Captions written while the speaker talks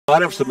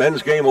The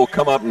men's game will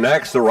come up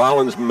next. The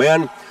Rollins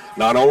men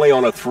not only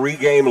on a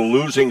 3-game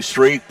losing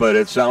streak, but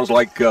it sounds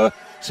like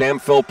Sam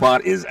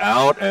Philpott is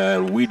out,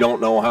 and we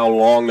don't know how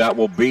long that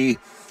will be.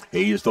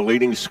 He is the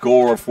leading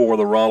scorer for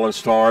the Rollins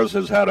Stars,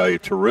 has had a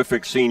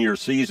terrific senior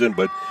season,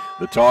 but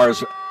the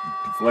Tars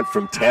went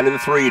from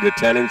 10-3 to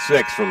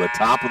 10-6 from the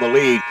top of the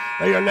league.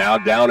 They are now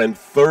down in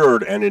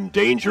 3rd and in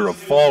danger of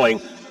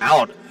falling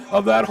out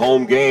of that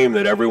home game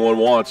that everyone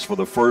wants for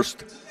the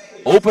first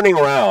opening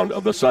round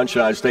of the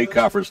Sunshine State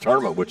Conference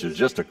Tournament, which is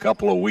just a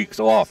couple of weeks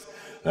off.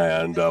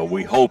 And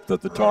we hope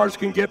that the Tars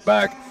can get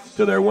back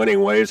to their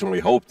winning ways, and we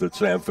hope that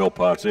Sam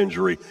Philpott's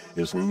injury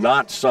is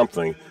not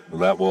something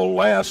that will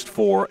last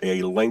for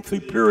a lengthy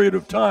period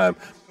of time,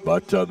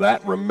 but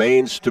that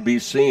remains to be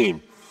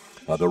seen.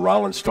 The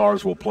Rollins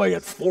Stars will play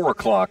at 4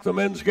 o'clock, the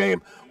men's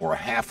game, or a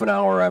half an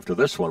hour after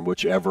this one,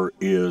 whichever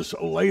is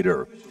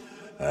later.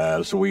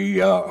 As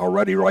we are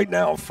ready right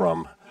now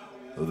from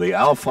the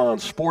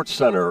Alphonse Sports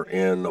Center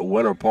in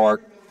Winter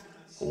Park,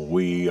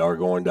 we are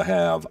going to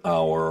have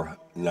our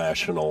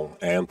national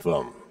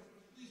anthem.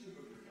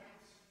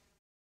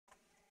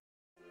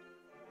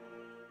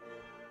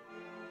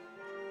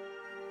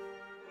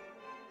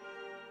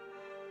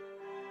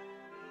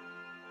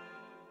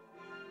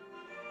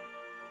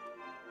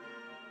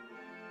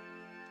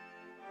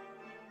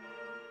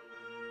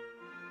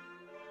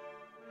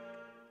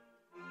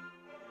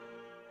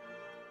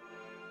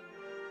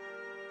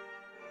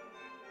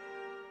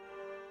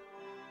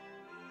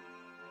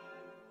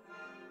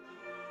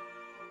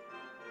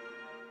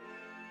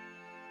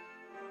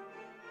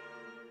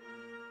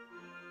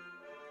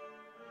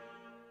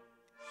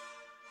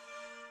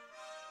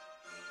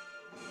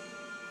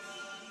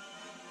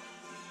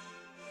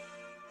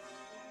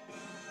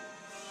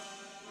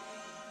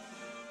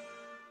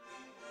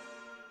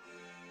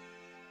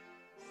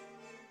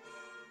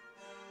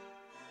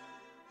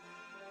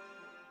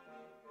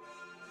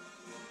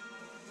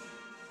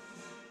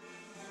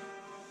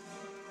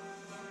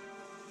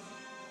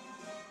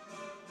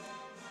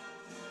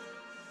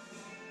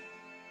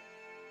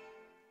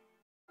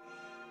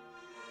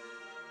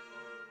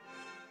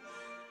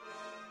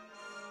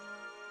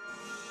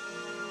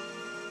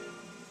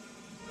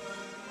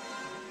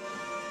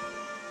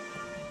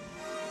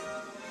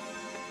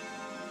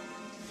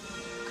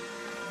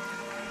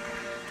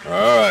 All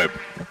right.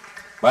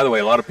 By the way,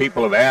 a lot of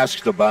people have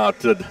asked about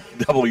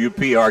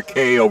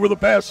WPRK over the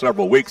past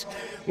several weeks,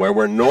 where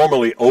we're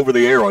normally over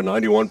the air on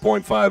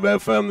 91.5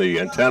 FM. The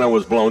antenna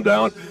was blown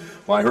down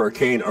by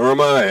Hurricane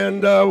Irma,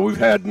 and we've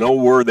had no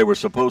word. They were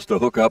supposed to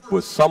hook up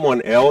with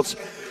someone else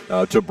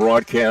to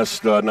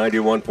broadcast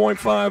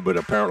 91.5, but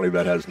apparently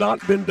that has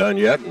not been done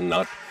yet, and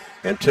not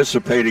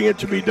anticipating it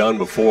to be done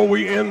before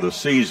we end the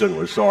season.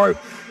 We're sorry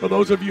for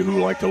those of you who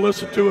like to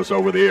listen to us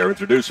over the air.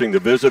 Introducing the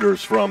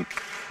visitors from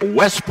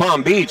West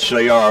Palm Beach.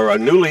 They are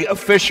newly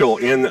official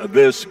in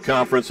this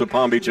conference, the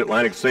Palm Beach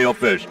Atlantic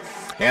Sailfish.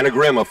 Hannah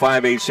Grimm, a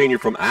 5'8 senior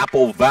from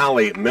Apple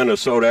Valley,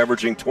 Minnesota,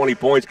 averaging 20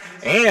 points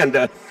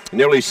and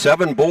nearly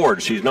 7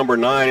 boards. She's number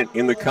 9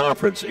 in the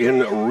conference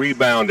in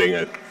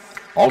rebounding.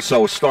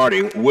 Also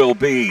starting will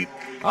be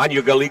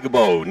Anya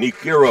Galigbo,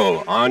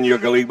 Nikiro. Anya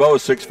Galigbo,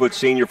 a 6-foot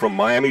senior from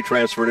Miami,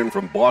 transferred in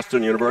from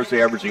Boston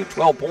University, averaging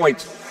 12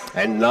 points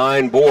and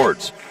 9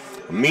 boards.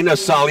 Mina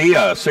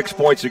Salia, 6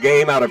 points a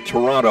game out of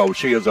Toronto.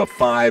 She is a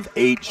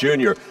 5'8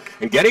 junior.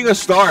 And getting a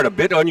start, a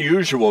bit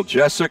unusual,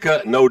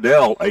 Jessica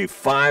Nodell, a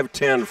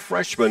 5'10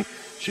 freshman.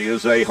 She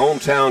is a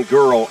hometown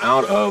girl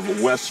out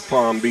of West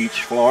Palm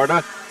Beach,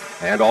 Florida.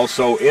 And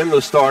also in the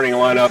starting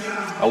lineup,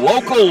 a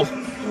local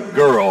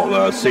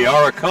girl,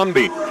 Ciara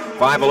Cumby,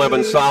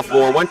 5'11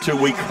 sophomore, went to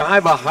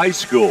Wekiva High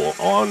School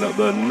on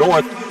the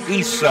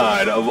northeast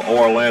side of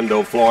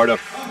Orlando, Florida,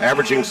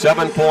 averaging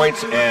 7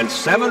 points and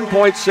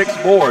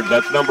 7.6 boards.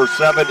 That's number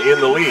 7 in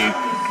the league.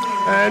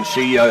 And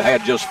she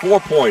had just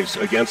 4 points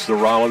against the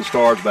Rollins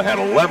Stars, but had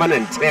 11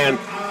 and 10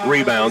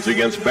 rebounds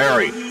against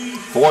Barry.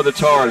 For the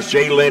Tars,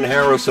 Jaylyn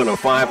Harrison, a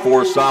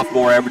 5'4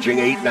 sophomore, averaging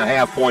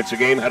 8.5 points a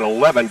game, had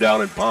 11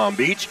 down in Palm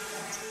Beach.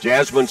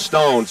 Jasmine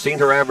Stone, seen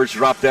her average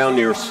drop down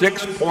near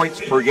 6 points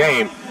per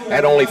game,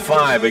 had only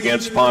 5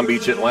 against Palm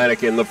Beach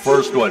Atlantic in the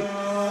first one.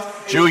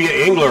 Julia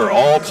Ingler,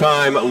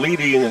 all-time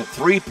leading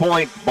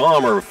three-point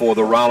bomber for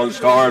the Rollins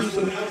Stars,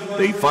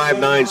 the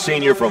 5'9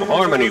 senior from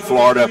Harmony,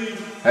 Florida,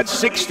 had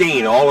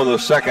 16 all in the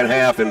second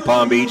half in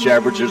Palm Beach,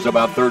 averages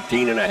about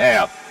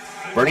 13.5.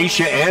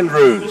 Bernicia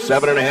Andrews,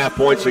 7.5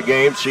 points a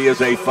game. She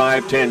is a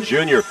 5'10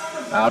 junior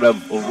out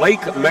of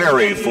Lake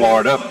Mary,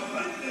 Florida.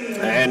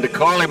 And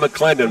Carly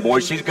McClendon, boy,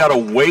 she's got to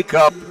wake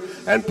up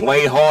and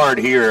play hard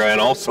here and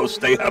also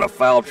stay out of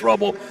foul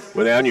trouble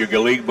with Anya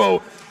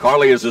Galigbo.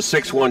 Carly is a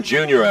 6'1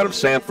 junior out of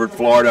Sanford,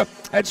 Florida,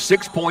 had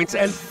 6 points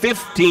and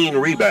 15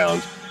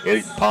 rebounds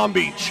in Palm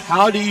Beach.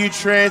 How do you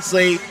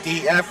translate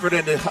the effort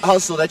and the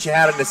hustle that you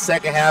had in the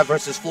second half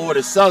versus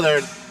Florida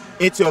Southern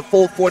into a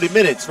full 40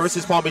 minutes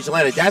versus Palm Beach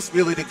Atlantic? That's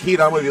really the key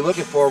that I'm going to be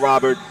looking for,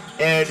 Robert.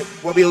 And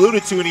what we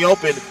alluded to in the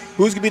open,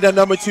 who's going to be the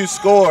number 2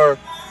 scorer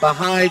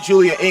behind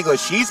Julia Ingler.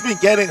 She's been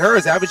getting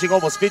hers, averaging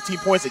almost 15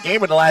 points a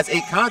game in the last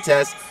 8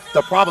 contests.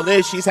 The problem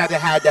is she's had to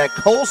have that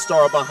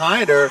co-star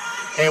behind her.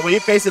 And when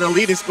you're facing a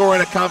leading scorer in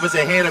the conference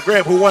at Hannah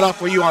Grimm, who went off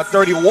for you on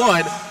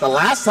 31 the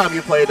last time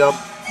you played them,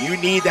 you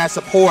need that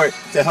support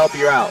to help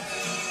you out.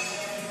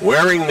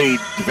 Wearing the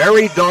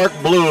very dark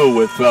blue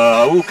with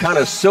kind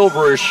of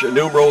silverish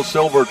numeral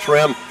silver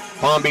trim.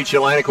 Palm Beach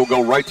Atlantic will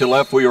go right to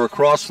left. We are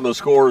across from the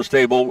scorer's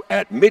table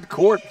at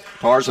midcourt.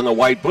 Tars in the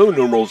white blue,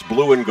 numerals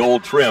blue and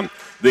gold trim.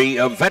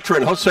 The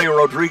veteran Jose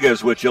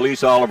Rodriguez with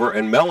Jalise Oliver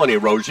and Melanie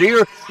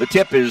Rozier. The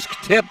tip is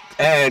tipped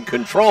and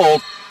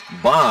controlled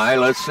by,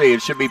 let's see,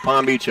 it should be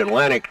Palm Beach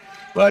Atlantic.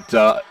 But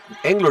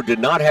Ingler did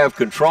not have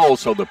control,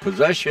 so the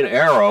possession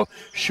arrow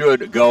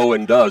should go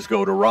and does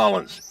go to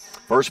Rollins.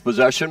 First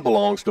possession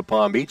belongs to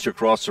Palm Beach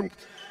across from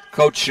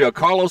Coach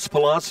Carlos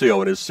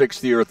Palacio in his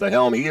 6th year at the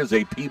helm. He is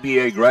a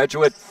PBA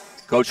graduate.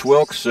 Coach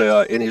Wilkes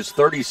in his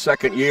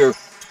 32nd year,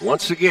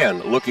 once again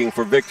looking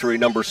for victory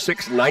number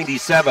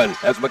 697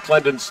 as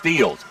McClendon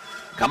steals.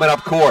 Coming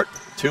up court,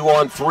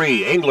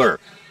 2-on-3, Ingler.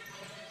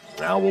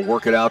 Now we'll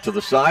work it out to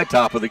the side,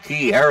 top of the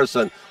key.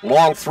 Harrison,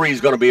 long three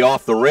is going to be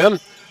off the rim.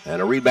 And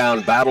a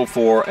rebound battled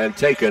for and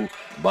taken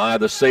by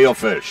the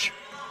Sailfish.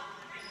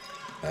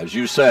 As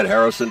you said,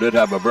 Harrison did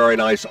have a very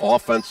nice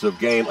offensive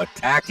game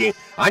attacking.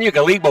 Anya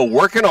Galibo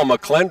working on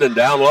McClendon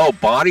down low,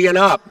 bodying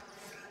up.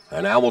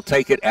 And now we'll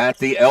take it at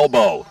the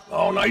elbow.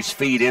 Oh, nice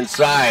feed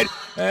inside.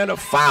 And a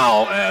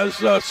foul as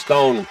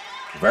Stone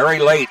very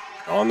late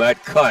on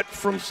that cut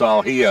from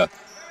Salhia.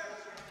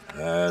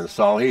 And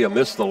Salhia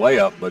missed the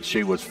layup, but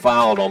she was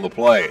fouled on the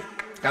play.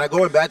 Kind of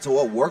going back to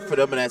what worked for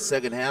them in that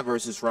second half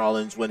versus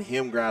Rollins when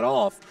him got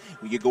off.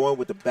 When you're going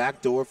with the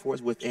back door for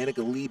us with Anna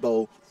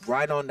Galibo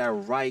right on that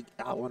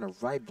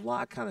right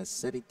block, kind of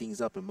setting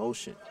things up in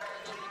motion.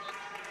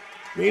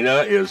 Mina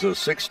is a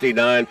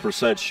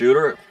 69%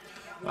 shooter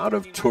out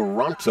of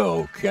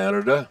Toronto,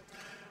 Canada.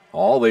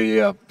 All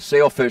the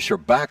Sailfish are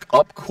back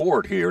up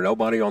court here.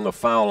 Nobody on the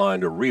foul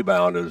line to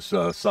rebound as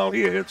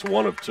Salhia hits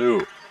 1 of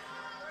 2.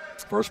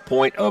 First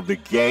point of the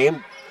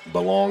game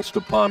belongs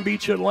to Palm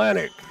Beach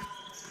Atlantic.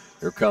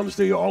 Here comes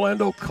the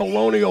Orlando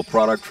Colonial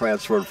product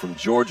transferred from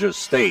Georgia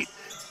State.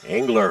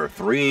 Ingler,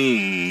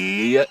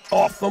 3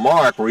 off the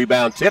mark.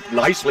 Rebound tipped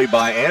nicely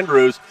by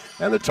Andrews,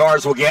 and the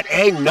Tars will get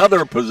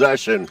another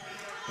possession.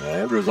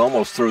 Andrews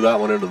almost threw that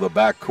one into the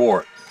back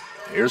court.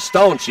 Here's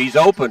Stone. She's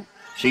open.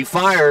 She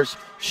fires.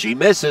 She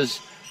misses.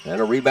 And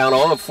a rebound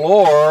on the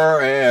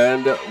floor,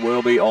 and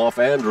will be off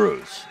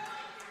Andrews.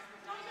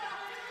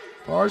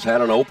 Tars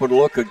had an open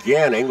look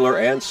again,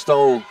 Ingler and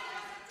Stone.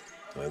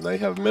 And they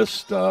have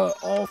missed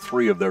all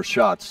 3 of their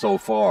shots so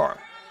far.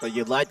 But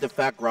you like the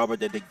fact, Robert,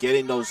 that they're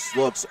getting those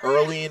looks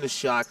early in the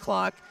shot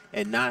clock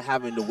and not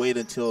having to wait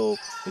until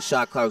the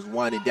shot clock is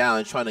winding down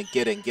and trying to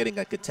getting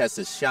a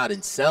contested shot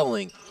and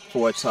settling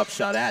for a tough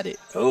shot at it.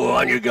 Oh,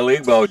 Anya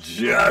Galibo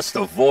just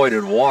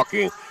avoided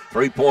walking.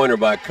 3-pointer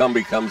by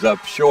Cumbie comes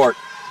up short.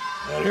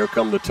 And here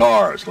come the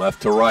Tars,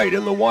 left to right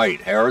in the white.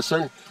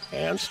 Harrison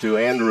hands to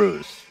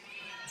Andrews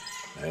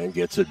and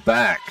gets it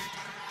back.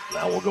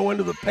 Now we'll go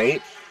into the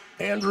paint.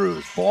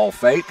 Andrews, ball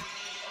fake,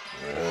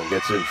 and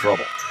gets in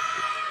trouble.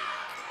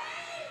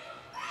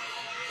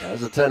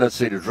 Has a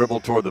tendency to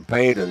dribble toward the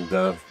paint and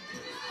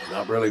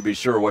not really be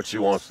sure what she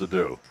wants to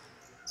do.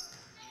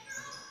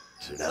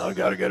 So now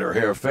got to get her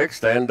hair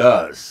fixed, and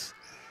does.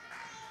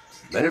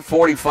 Minute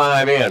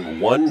 45 in,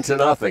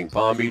 1-0,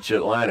 Palm Beach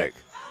Atlantic.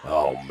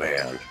 Oh,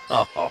 man.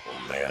 Oh,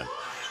 man.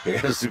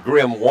 Here's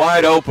Grimm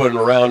wide open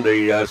around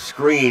the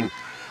screen.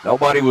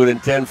 Nobody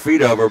within 10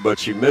 feet of her, but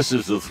she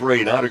misses the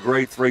 3. Not a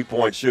great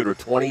 3-point shooter,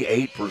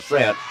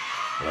 28%.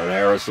 And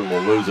Harrison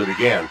will lose it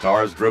again.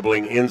 Tars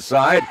dribbling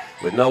inside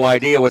with no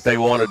idea what they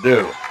want to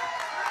do.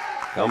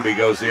 Cumbie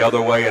goes the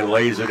other way and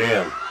lays it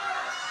in.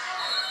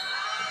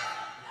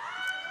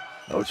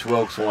 Coach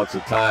Wilkes wants a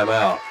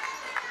timeout.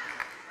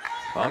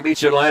 Palm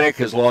Beach Atlantic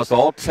has lost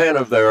all 10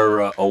 of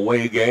their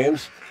away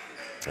games.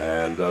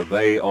 And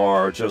they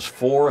are just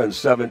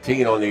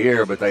 4-17 on the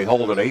year, but they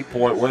hold an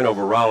 8-point win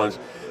over Rollins.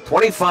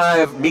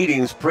 25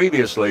 meetings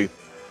previously,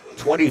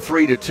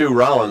 23-2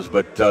 Rollins,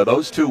 but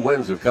those 2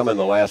 wins have come in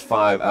the last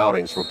 5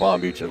 outings for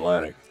Palm Beach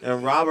Atlantic.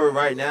 And Robert,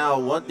 right now,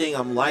 one thing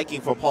I'm liking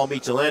for Palm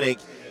Beach Atlantic,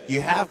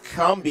 you have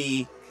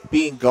Cumbie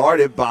being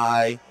guarded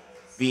by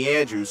V.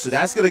 Andrews. So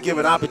that's going to give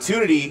an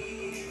opportunity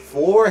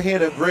for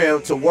Hannah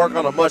Grimm to work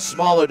on a much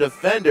smaller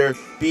defender,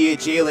 be it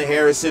Jalen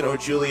Harrison or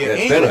Julia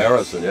It's Ingler. been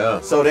Harrison, yeah.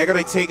 So they're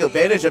going to take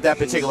advantage of that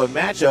particular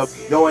matchup,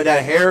 knowing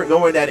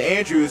that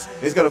Andrews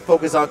is going to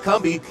focus on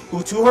Cumbie,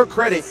 who, to her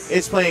credit,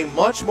 is playing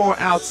much more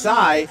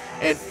outside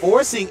and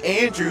forcing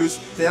Andrews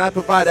to not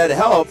provide that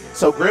help.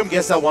 So Grimm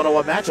gets that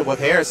one-on-one matchup with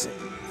Harrison.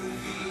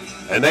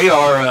 And they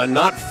are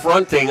not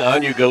fronting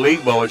Anya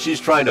Galibo, and she's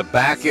trying to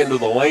back into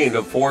the lane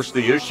to force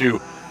the issue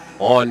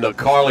on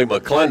Carly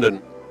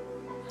McClendon.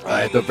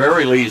 At the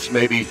very least,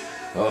 maybe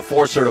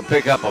force her to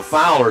pick up a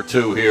foul or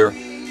 2 here,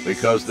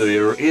 because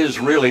there is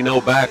really no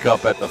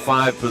backup at the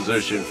 5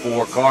 position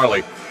for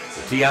Carly.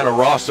 Tiana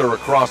Rosser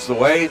across the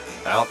way,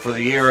 out for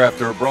the year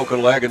after a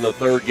broken leg in the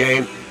 3rd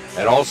game.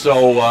 And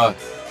also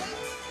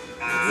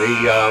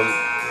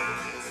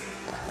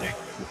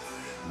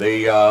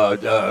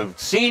the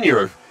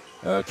senior,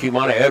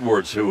 Kimana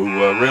Edwards, who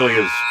really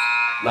has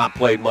not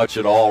played much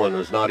at all and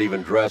is not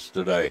even dressed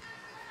today.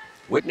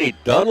 Whitney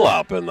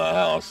Dunlop in the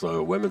house,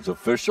 the women's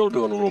official,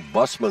 doing a little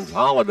busman's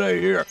holiday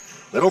here.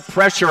 Little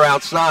pressure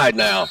outside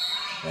now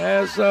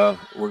as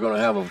we're going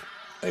to have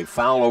a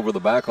foul over the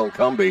back on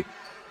Cumbie.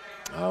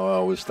 I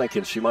was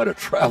thinking she might have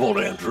traveled,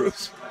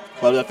 Andrews.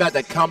 But the fact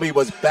that Cumbie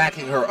was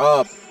backing her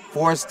up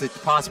forced the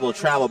possible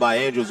travel by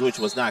Andrews, which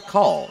was not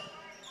called.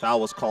 Foul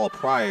was called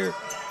prior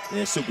and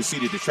it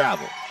superseded the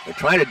travel. They're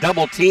trying to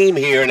double team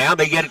here. Now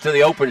they get it to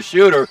the open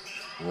shooter.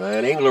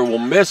 And Ingler will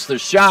miss the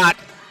shot.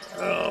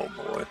 Oh,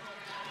 boy.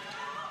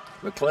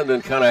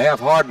 McClendon kind of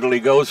half-heartedly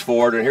goes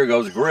for it, and here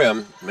goes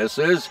Grimm.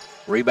 Misses.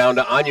 Rebound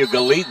to Anya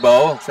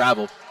Galigbo.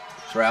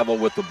 Travel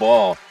with the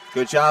ball.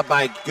 Good job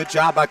by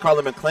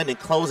Carla McClendon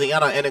closing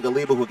out on Anna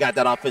Galigbo, who got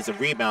that offensive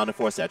rebound and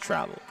forced that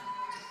travel.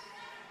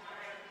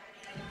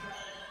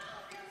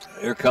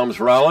 Here comes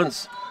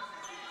Rollins.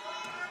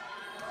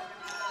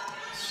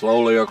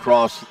 Slowly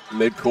across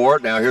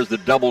midcourt. Now here's the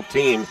double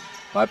team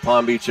by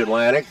Palm Beach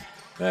Atlantic.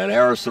 And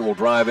Harrison will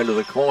drive into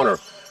the corner.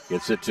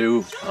 Gets it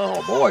to,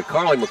 oh boy,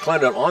 Carly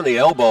McClendon on the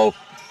elbow.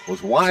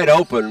 Was wide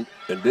open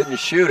and didn't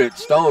shoot it.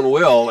 Stone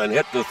will and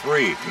hit the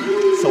three.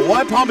 So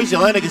what Palm Beach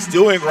Atlantic is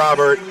doing,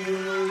 Robert,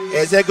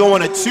 is they're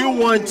going a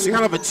 2-1,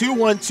 kind of a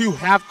 2-1-2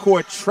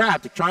 half-court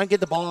trap to try and get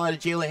the ball out of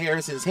Jalen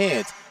Harrison's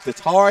hands. The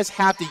Tars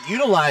have to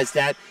utilize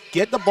that,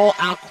 get the ball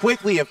out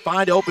quickly, and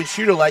find an open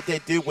shooter like they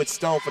did with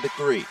Stone for the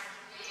three.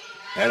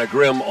 Anna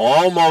Grimm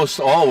almost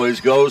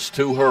always goes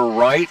to her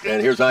right, and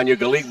here's Anya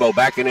Galigbo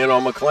backing in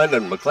on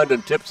McClendon.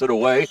 McClendon tips it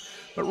away,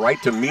 but right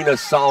to Mina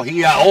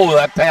Salhia. Oh,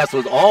 that pass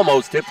was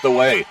almost tipped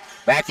away.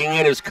 Backing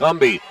in is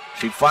Cumbie.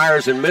 She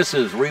fires and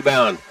misses.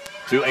 Rebound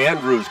to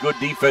Andrews. Good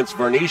defense,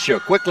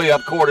 Vernicia. Quickly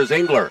up court is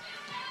Ingler.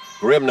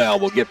 Grimm now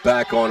will get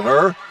back on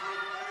her.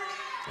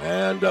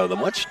 And the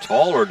much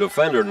taller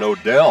defender,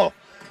 Nodell,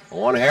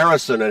 on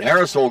Harrison, and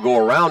Harrison will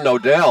go around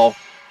Nodell.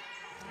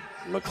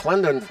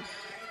 McClendon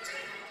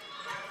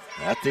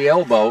at the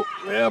elbow,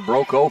 yeah,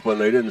 broke open.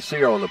 They didn't see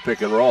her on the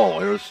pick and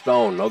roll. Here's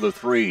Stone, another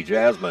three.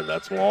 Jasmine,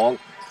 that's long.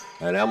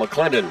 And now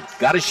McClendon,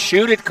 got to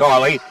shoot it,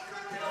 Carly.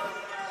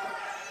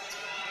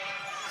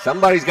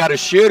 Somebody's got to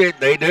shoot it.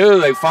 They do.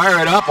 They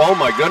fire it up. Oh,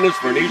 my goodness,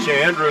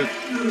 Vernicia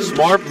Andrews.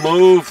 Smart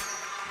move,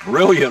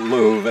 brilliant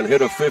move, and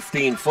hit a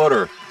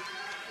 15-footer.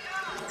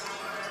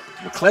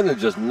 McClendon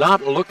just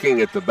not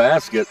looking at the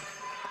basket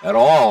at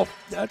all.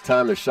 That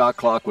time the shot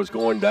clock was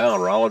going down.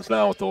 Rollins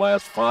now with the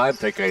last five.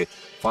 Take a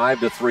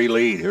 5-3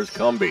 lead. Here's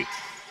Cumbie.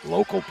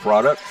 Local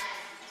product.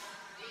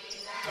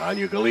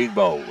 Anya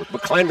Galigbo with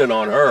McClendon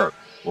on her.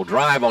 Will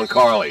drive on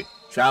Carly.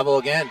 Travel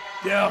again.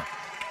 Yeah.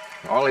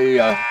 Carly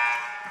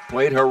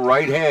played her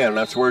right hand.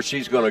 That's where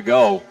she's going to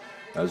go.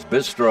 As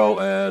Bistro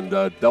and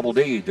Double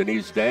D,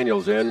 Denise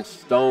Daniels in.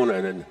 Stone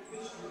and then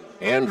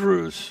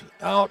Andrews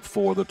out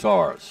for the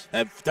Tars.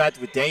 And that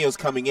with Daniels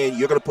coming in,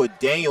 you're going to put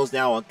Daniels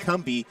now on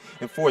Cumbie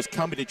and force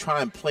Cumbie to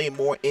try and play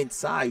more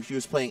inside. She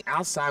was playing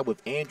outside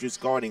with Andrews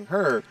guarding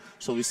her.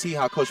 So we see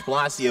how Coach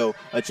Palacio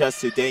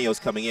adjusts to Daniels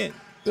coming in.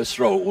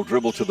 Bistro will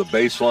dribble to the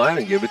baseline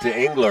and give it to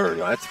Ingler.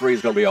 That three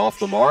is going to be off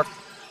the mark.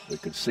 We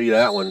can see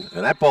that one.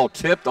 And that ball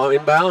tipped on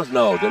inbounds?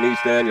 No. Denise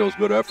Daniels,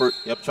 good effort.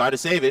 Yep, try to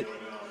save it.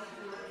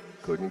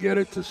 Couldn't get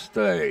it to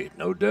stay.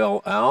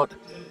 Nodell out.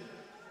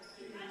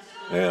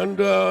 And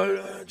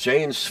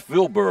Jane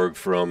Spielberg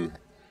from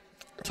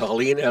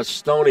Tallinn,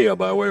 Estonia,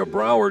 by way of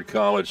Broward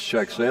College,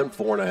 checks in.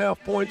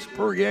 4.5 points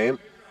per game.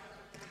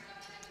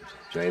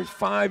 Jane's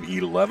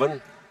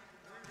 5'11".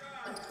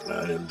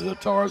 And the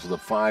Tars with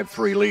a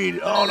 5-3 lead.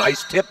 Oh,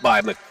 nice tip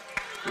by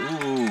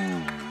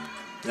Ooh.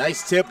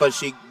 Nice tip, but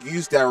she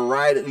used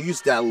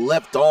that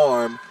left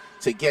arm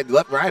to get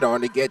right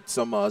arm to get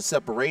some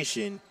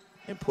separation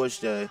and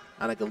pushed Anna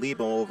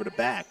Galigbo over the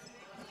back.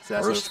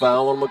 So first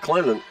foul on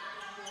McClendon.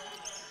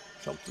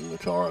 Something the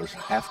Tars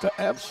have to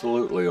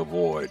absolutely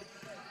avoid.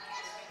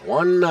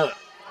 One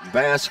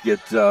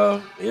basket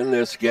in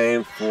this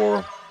game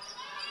for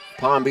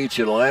Palm Beach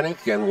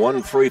Atlantic and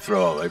one free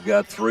throw. They've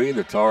got three.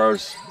 The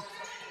Tars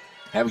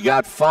have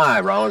got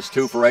five. Rollins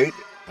 2 for 8.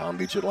 Palm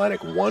Beach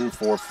Atlantic 1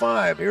 for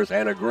 5. Here's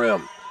Anna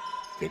Grimm.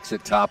 Kicks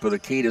it top of the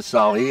key to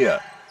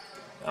Salhia.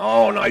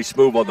 Oh, nice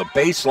move on the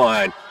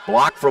baseline.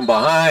 Blocked from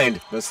behind.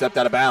 Just stepped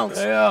out of bounds.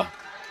 Yeah.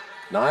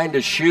 9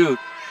 to shoot.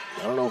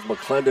 I don't know if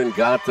McClendon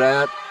got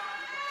that.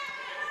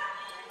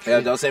 Yeah,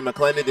 don't say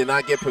McClendon did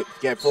not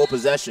get full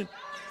possession.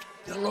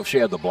 I don't know if she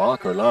had the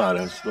block or not.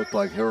 It looked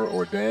like her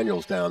or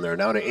Daniels down there.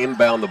 Now to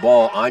inbound the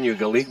ball, Anya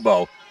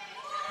Galigbo.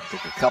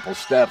 Took a couple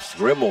steps.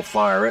 Grimm will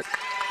fire it.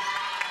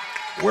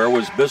 Where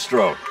was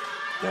Bistro?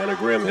 Anna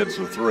Grimm hits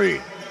a three.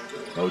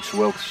 Coach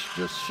Wilkes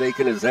just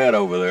shaking his head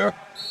over there.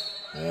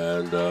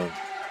 And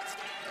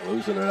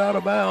losing it out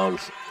of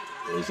bounds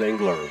is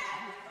Ingler.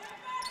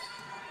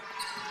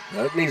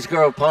 That needs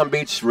girl Palm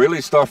Beach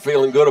really start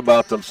feeling good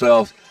about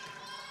themselves.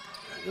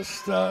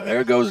 Just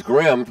there goes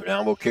Grimm.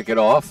 Now we'll kick it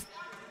off.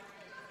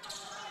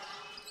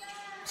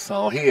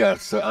 Salhia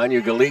to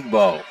Anya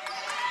Galigbo.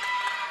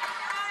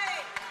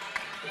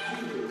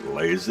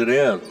 Lays it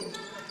in.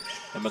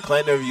 And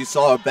McClendon, you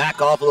saw her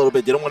back off a little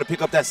bit. Didn't want to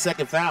pick up that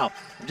second foul.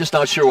 I'm just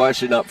not sure why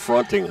she's not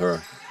fronting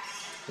her.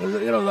 You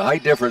know, the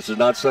height difference is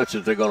not such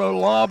that they're going to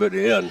lob it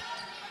in.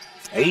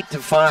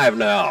 8-5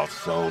 now,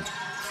 so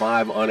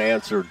 5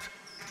 unanswered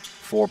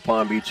for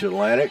Palm Beach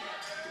Atlantic.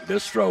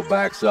 Bistro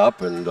backs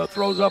up and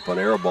throws up an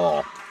air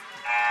ball.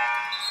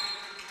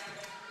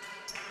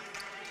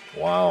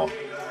 Wow.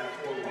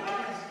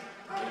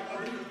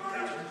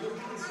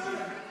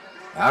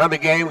 Out of the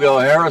game go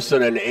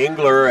Harrison and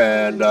Ingler,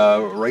 and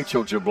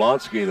Rachel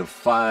Jablonski, the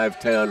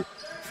 5'10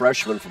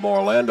 freshman from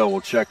Orlando,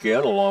 will check in,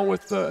 along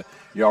with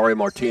Yari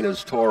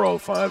Martinez-Toro,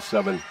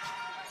 5'7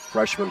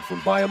 freshman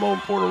from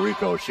Bayamon, Puerto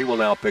Rico. She will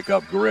now pick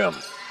up Grimm.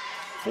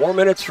 4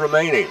 minutes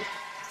remaining.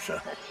 So,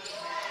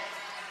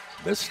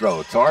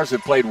 Bistro. Tars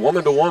have played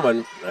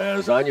woman-to-woman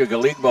as Anya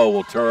Galigbo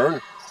will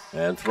turn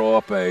and throw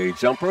up a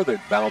jumper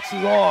that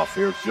bounces off.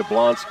 Here's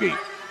Jablonski.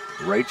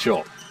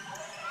 Rachel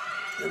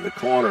in the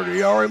corner to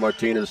Yari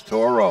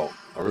Martinez-Toro.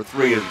 Her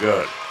 3 is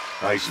good.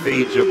 Nice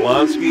feed,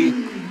 Jablonski.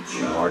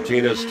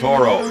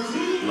 Martinez-Toro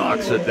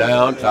knocks it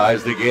down,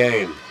 ties the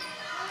game.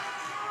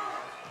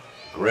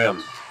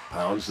 Grimm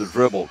pounds the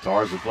dribble.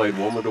 Tars have played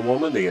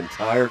woman-to-woman the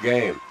entire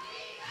game.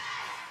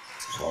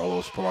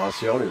 Carlos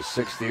Palacio in his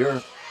 6th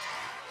year,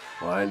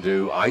 trying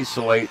to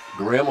isolate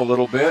Grimm a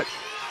little bit.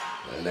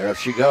 And there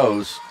she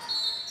goes.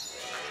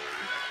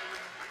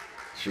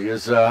 She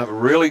is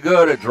really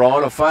good at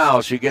drawing a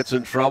foul. She gets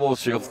in trouble,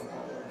 she'll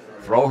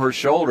throw her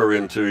shoulder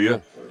into you.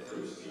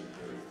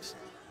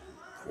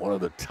 One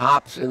of the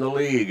tops in the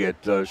league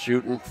at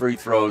shooting free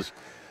throws,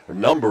 a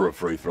number of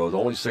free throws,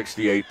 only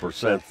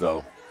 68%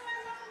 though.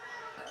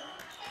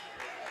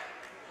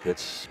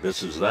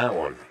 Misses that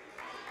one.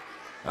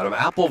 Out of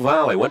Apple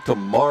Valley, went to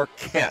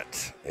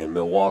Marquette in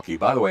Milwaukee.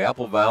 By the way,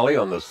 Apple Valley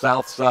on the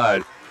south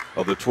side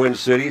of the Twin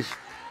Cities.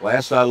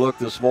 Last I looked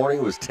this morning,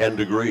 it was 10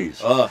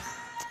 degrees.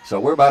 So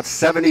we're about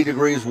 70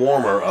 degrees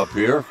warmer up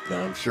here.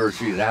 I'm sure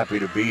she's happy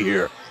to be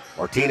here.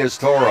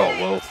 Martinez-Toro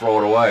will throw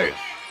it away.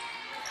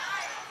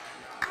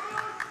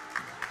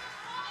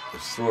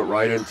 Just threw it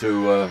right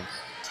into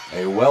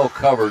a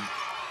well-covered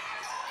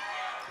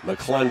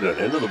McClendon.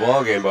 Into the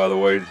ballgame, by the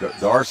way,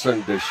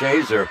 Darson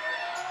DeShazer.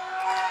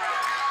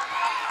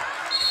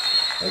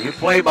 And you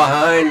play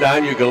behind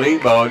Anya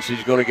Galigbo, and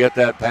she's going to get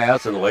that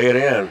pass and lay it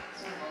in.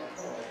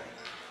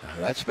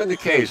 That's been the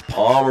case.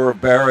 Palmer,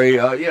 Barry,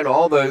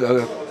 all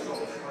the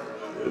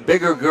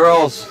bigger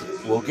girls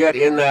will get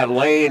in that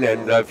lane,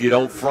 and if you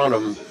don't front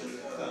them,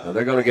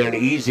 they're going to get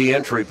an easy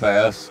entry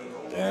pass.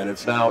 And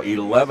it's now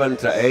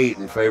 11-8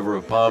 in favor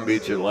of Palm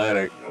Beach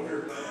Atlantic.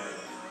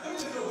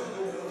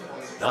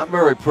 Not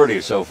very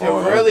pretty so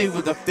far. And really,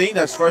 the thing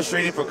that's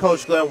frustrating for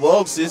Coach Glenn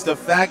Wilkes is the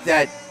fact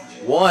that,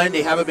 one,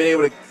 they haven't been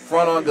able to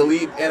front on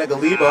Anna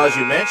Galigbo, as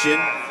you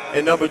mentioned,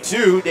 and number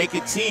 2, they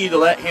continue to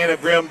let Hannah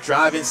Grimm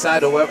drive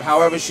inside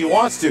however she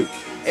wants to.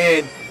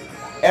 And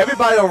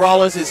everybody on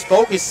Rollins is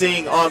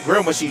focusing on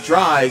Grimm when she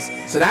drives,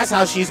 so that's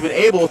how she's been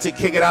able to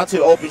kick it out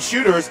to open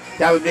shooters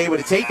that have been able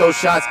to take those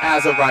shots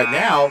as of right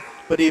now.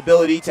 But the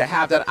ability to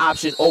have that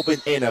option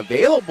open and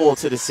available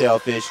to the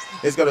Sailfish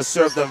is going to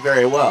serve them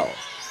very well.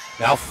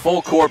 Now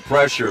full court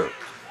pressure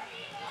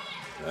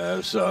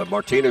as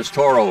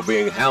Martinez-Toro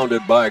being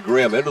hounded by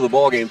Grimm. Into the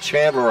ballgame,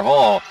 Chandler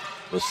Hall,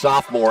 the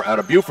sophomore out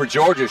of Buford,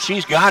 Georgia.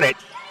 She's got it,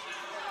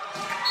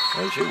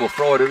 and she will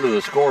throw it into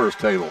the scorer's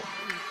table.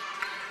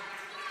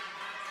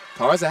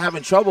 Tars are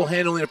having trouble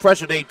handling the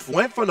pressure. They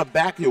went from the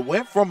back, they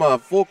went from a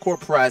full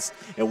court press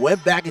and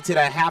went back into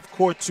that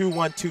half-court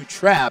 2-1-2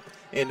 trap,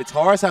 and the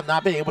Tars have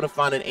not been able to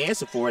find an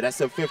answer for it. That's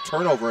their 5th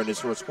turnover in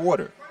this first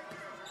quarter.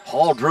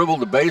 Hall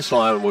dribbled the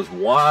baseline, was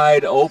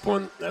wide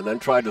open, and then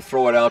tried to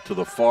throw it out to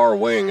the far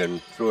wing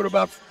and threw it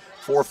about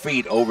 4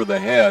 feet over the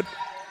head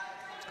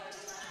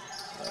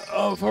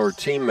of her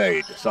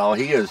teammate.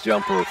 Salhia's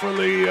jumper from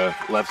the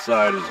left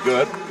side is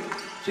good.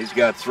 She's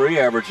got 3,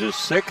 averages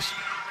 6,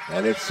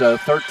 and it's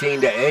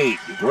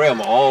 13-8.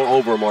 Grimm all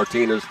over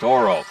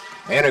Martinez-Toro.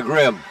 Hannah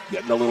Grimm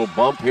getting a little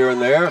bump here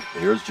and there.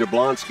 Here's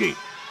Jablonski.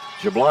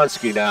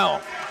 Jablonski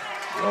now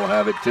will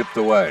have it tipped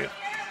away.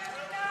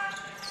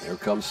 Here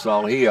comes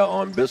Salhia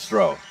on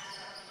Bistro.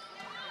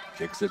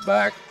 Kicks it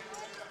back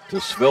to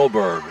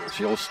Svilberg.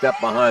 She'll step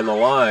behind the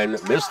line.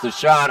 Missed the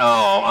shot.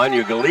 Oh,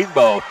 Anya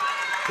Galigbo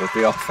with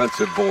the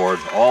offensive board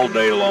all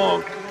day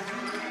long.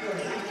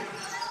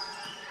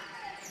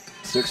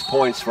 6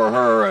 points for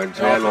her, and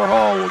Chandler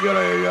Hall will get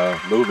a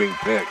moving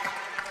pick.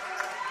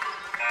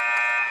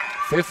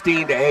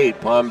 15-8,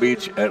 Palm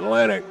Beach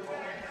Atlantic.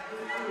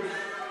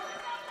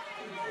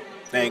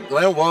 And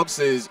Glenn Wilkes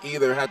is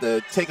either had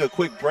to take a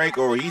quick break,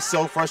 or he's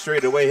so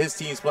frustrated the way his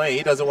team's playing,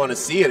 he doesn't want to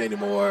see it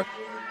anymore.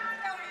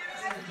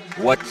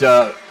 What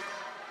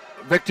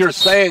Victor's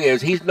saying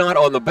is he's not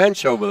on the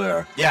bench over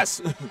there.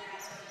 Yes.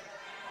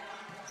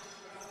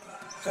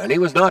 And he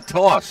was not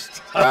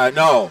tossed.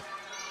 No.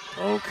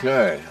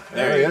 Okay.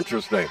 Very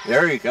interesting.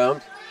 There he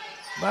comes.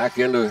 Back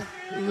into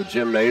the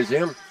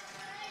gymnasium.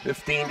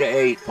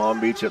 15-8, Palm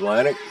Beach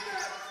Atlantic.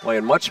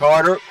 Playing much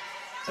harder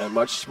and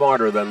much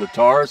smarter than the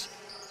Tars.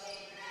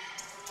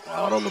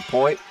 Out on the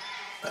point.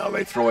 Now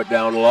they throw it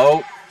down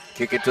low.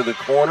 Kick it to the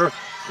corner.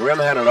 Grimm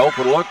had an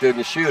open look,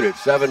 didn't shoot it.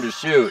 7 to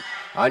shoot.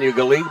 Anya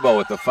Galigbo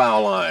at the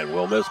foul line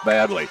will miss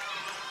badly.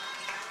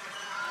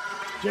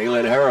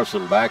 Jalen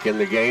Harrison back in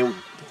the game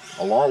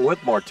along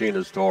with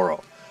Martinez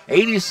Toro.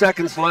 80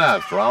 seconds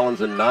left.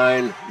 Rollins in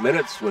 9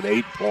 minutes with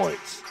 8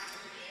 points.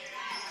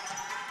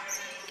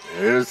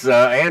 Here's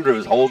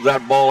Andrews, holds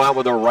that ball out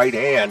with her right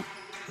hand.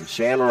 And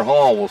Chandler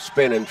Hall will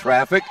spin in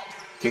traffic.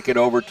 Kick it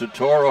over to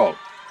Toro.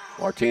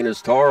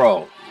 Martinez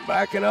Toro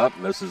backing up,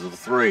 misses the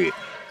 3.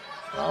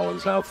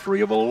 Rollins now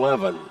 3 of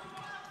 11.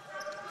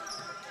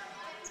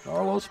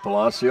 Carlos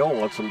Palacio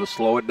wants them to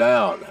slow it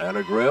down.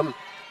 Hannah Grimm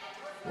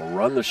will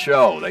run the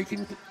show. They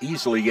can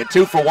easily get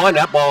 2 for 1.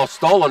 That ball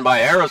stolen by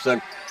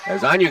Harrison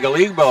as Anya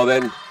Galigbo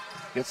then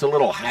gets a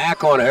little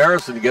hack on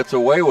Harrison, gets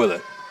away with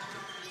it.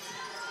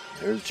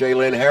 There's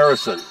Jalen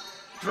Harrison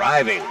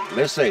driving,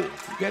 missing,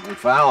 getting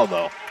fouled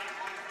though.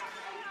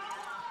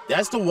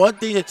 That's the one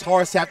thing the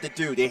Tars have to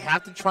do. They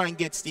have to try and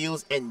get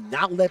steals and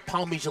not let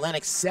Palm Beach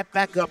Atlantic set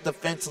back up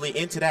defensively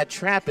into that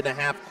trap in the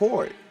half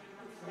court.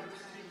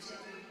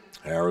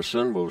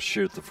 Harrison will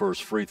shoot the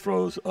first free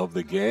throws of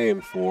the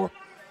game for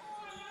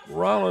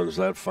Rollins.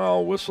 That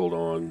foul whistled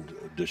on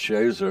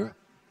DeShazer.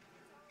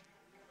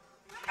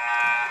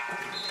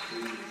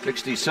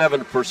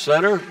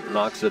 67%er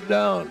knocks it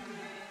down.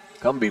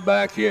 Cumbie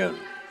back in.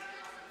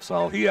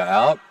 Salhia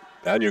out.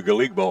 Anya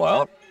Galigbo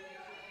out.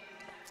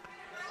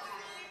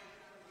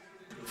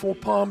 For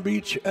Palm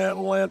Beach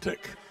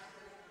Atlantic.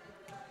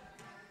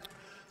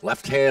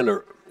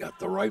 Left-hander got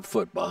the right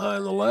foot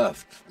behind the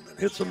left and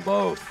hits them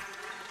both.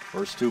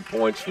 First 2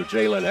 points for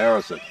Jalen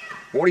Harrison.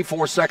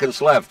 44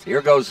 seconds left.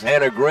 Here goes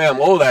Hannah Grimm.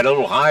 Oh, that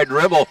little high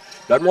dribble.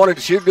 Doesn't want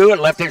to shoot, do it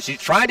left hand.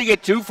 She's trying to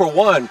get 2 for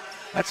 1.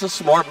 That's a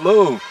smart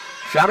move.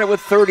 Shot it with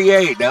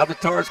 38. Now the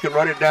Tars can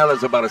run it down.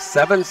 There's about a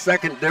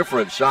 7-second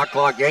difference. Shot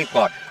clock, game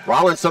clock.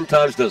 Rollins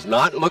sometimes does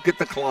not look at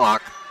the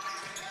clock,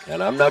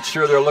 and I'm not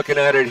sure they're looking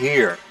at it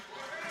here.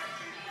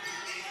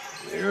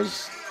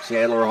 Here's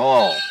Chandler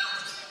Hall.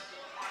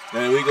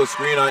 And we go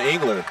screen on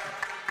Ingler.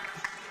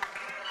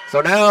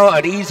 So now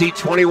an easy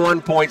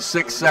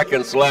 21.6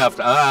 seconds left.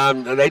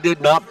 They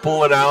did not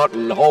pull it out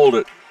and hold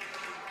it.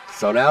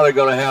 So now they're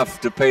going to have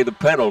to pay the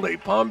penalty.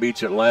 Palm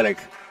Beach Atlantic.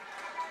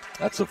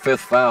 That's the 5th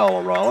foul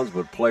on Rollins,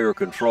 but player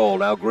control.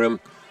 Now Grimm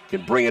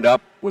can bring it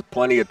up with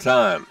plenty of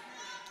time.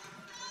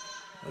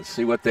 Let's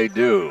see what they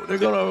do. They're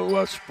going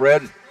to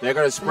spread. They're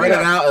going to spread it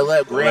out and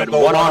let Grimm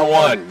go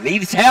one-on-one.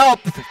 Needs help.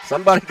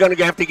 Somebody's going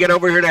to have to get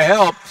over here to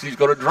help. She's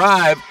going to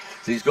drive.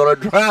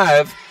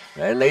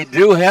 And they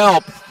do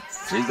help.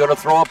 She's going to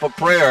throw up a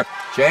prayer.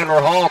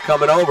 Chandler Hall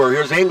coming over.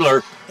 Here's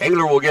Ingler.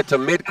 Ingler will get to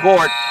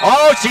midcourt.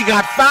 Oh, she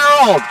got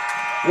fouled.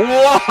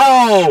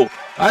 Whoa.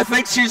 I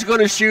think she's going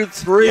to shoot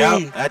 3.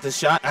 Yep, at the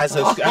shot, as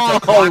the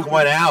clock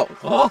went out.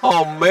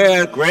 Oh,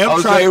 man.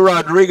 Jose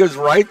Rodriguez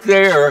right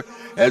there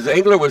as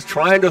Ingler was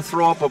trying to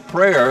throw up a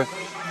prayer.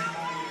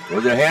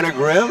 Was it Hannah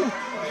Grimm?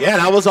 Yeah,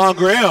 that was on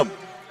Grimm.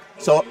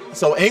 So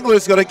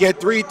Ingler's going to get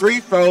 3 free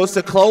throws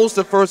to close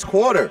the first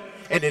quarter.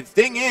 And the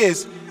thing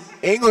is,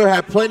 Ingler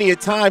had plenty of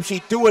time. She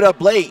threw it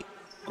up late.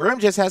 Grimm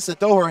just has to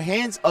throw her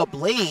hands up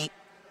late,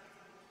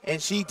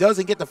 and she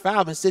doesn't get the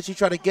foul. Instead, she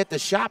tried to get the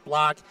shot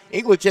block.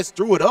 Ingler just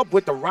threw it up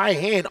with the right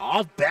hand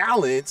off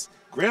balance.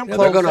 Grimm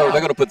closed out.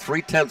 They're going to put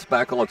 3/10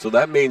 back on, so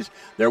that means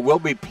there will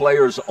be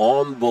players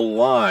on the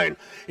line.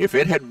 If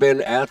it had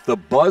been at the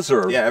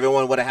buzzer. Yeah,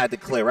 everyone would have had to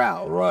clear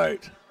out.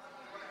 Right.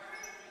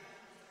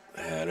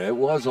 And it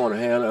was on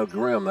Hannah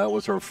Grimm. That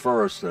was her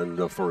first.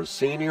 And for a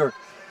senior,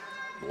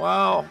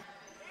 wow.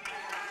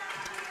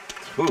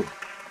 Whew.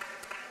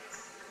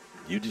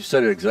 You just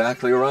said it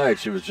exactly right.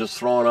 She was just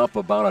throwing up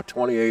about a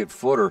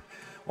 28-footer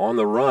on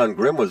the run.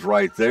 Grimm was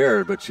right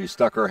there, but she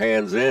stuck her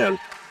hands in.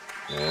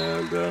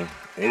 And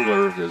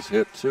Ingler has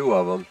hit 2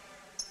 of them.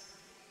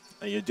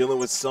 And you're dealing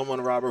with someone,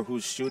 Robert,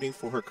 who's shooting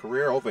for her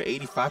career over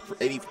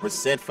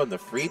 80% from the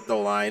free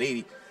throw line.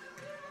 You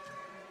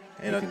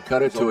can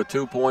cut it to a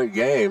 2-point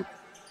game.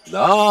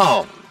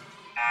 No!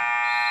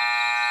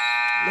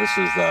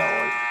 Misses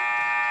that one.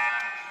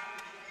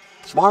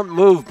 Smart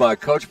move by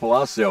Coach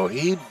Palacio.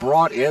 He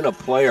brought in a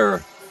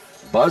player,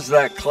 buzzed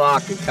that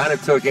clock, and kind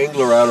of took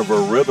Ingler out of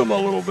her rhythm a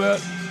little bit.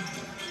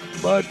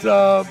 But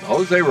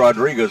Jose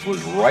Rodriguez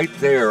was right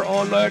there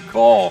on that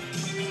call.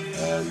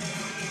 And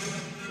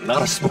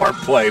not a smart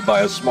play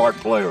by a smart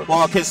player.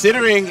 Well,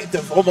 considering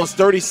almost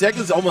 30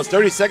 seconds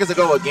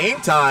ago at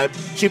game time,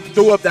 she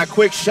threw up that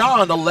quick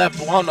shot on the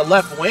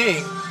left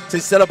wing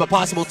to set up a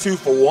possible 2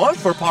 for 1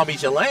 for Palm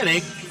Beach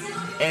Atlantic.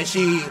 And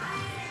she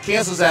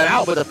cancels that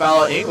out with a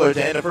foul on Ingler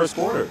to end the first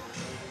quarter.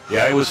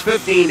 Yeah, it was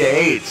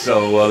 15-8,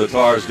 so the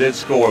Tars did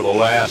score the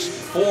last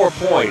 4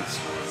 points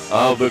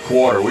of the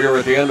quarter. We are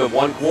at the end of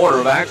 1 quarter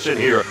of action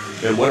here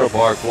in Winter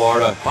Park,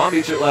 Florida. Palm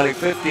Beach Atlantic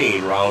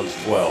 15, Rollins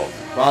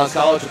 12. Rollins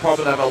College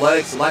Department of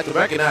Athletics would like to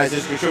recognize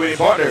its contributing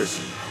partners.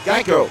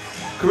 Geico,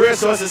 Career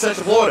Source in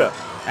Central Florida.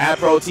 At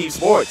Pro Team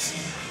Sports,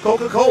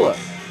 Coca-Cola,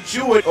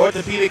 Jewett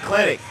Orthopedic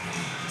Clinic,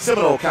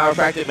 Seminole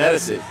Chiropractic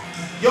Medicine,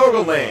 Yoga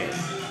Land,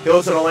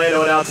 Hilton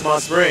Orlando and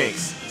Altamont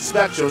Springs,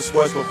 Spectrum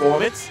Sports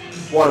Performance,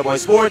 Waterboy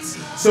Sports,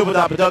 Super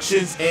Dot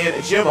Productions,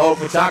 and Jim O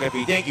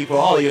Photography. Thank you for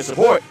all of your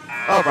support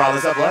of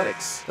Rollins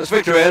Athletics. This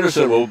Victor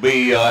Anderson will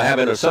be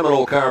having a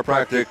Seminole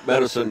Chiropractic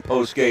Medicine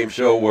post-game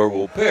show where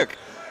we'll pick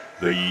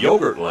the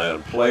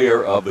Yogurtland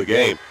player of the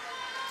game.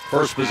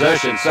 First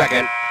possession,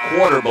 second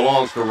quarter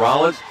belongs to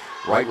Rollins.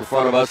 Right in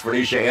front of us,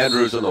 Vernisha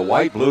Andrews in the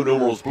white, blue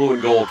numerals, blue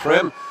and gold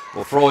trim.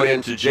 We'll throw it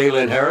into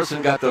Jalen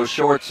Harrison. Got those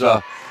shorts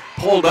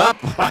pulled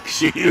up like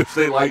she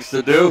usually likes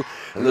to do.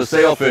 And the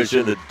Sailfish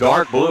in the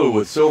dark blue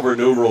with silver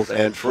numerals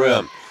and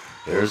trim.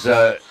 There's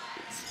to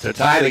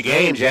tie the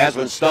game,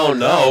 Jasmine Stone,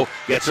 no.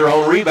 Gets her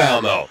own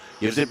rebound, though.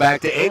 Gives it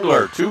back to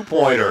Ingler,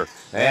 two-pointer,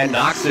 and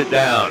knocks it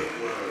down.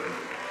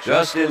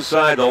 Just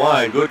inside the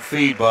line, good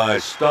feed by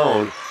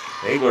Stone.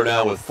 Ingler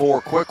now with 4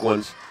 quick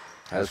ones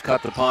has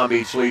cut the Palm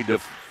Beach lead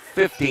to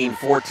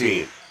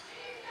 15-14.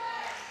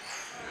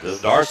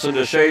 Darson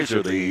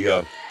DeShazer,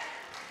 the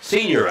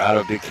senior out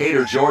of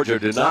Decatur, Georgia,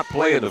 did not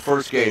play in the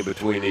first game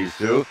between these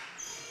two.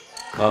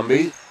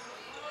 Cumbie,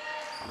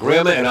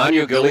 Grimm, and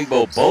Anya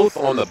Galigbo both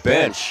on the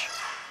bench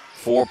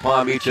for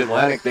Palm Beach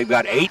Atlantic. They've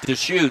got 8 to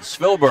shoot.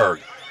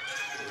 Svilberg,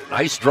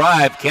 nice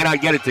drive,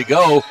 cannot get it to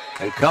go,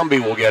 and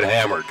Cumbie will get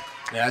hammered.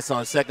 Yeah, that's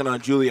on second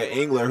on Julia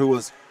Ingler, who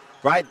was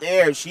right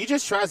there. She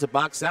just tries to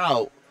box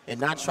out and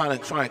not trying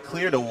to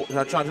clear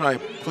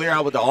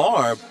out with the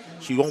arm.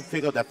 She won't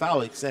pick up that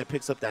foul. Instead,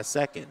 picks up that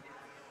second.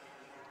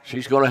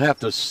 She's going to have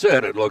to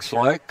sit, it looks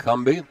like.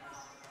 Cumbie,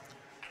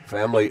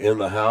 family in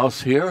the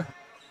house here.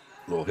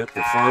 Will hit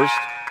the first.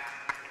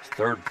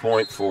 Third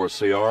point for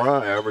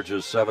Ciara,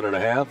 averages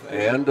 7.5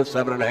 and a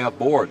 7.5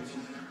 board.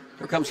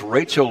 Here comes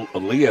Rachel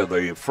Aaliyah,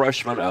 the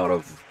freshman out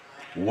of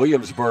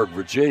Williamsburg,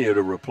 Virginia,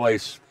 to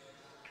replace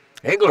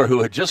Ingler,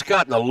 who had just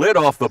gotten the lid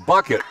off the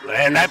bucket.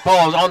 And that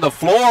ball is on the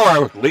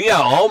floor. Leah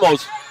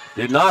almost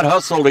did not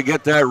hustle to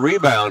get that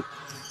rebound,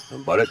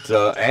 but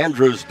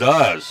Andrews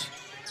does.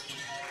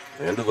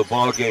 End of the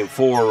ball game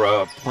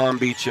for Palm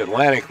Beach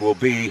Atlantic will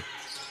be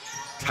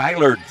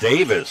Tyler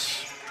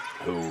Davis,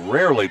 who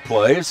rarely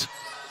plays,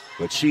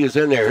 but she is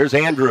in there. Here's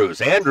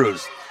Andrews.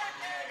 Andrews,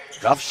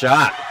 tough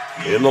shot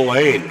in the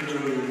lane.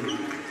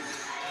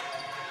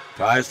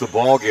 Ties the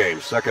ball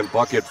game. Second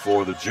bucket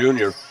for the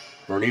junior,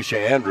 Vernisha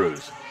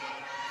Andrews.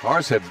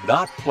 Tars have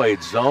not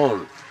played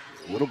zone.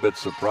 A little bit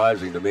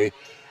surprising to me.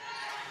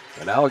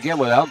 And now again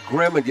without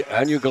Grimm and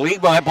Anya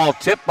Galigbo, that ball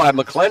tipped by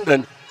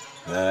McClendon.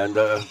 And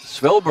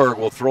Svilberg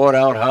will throw it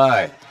out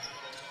high.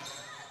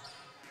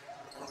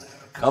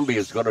 Cumbie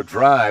is going to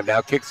drive,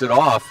 now kicks it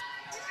off.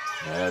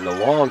 And the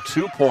long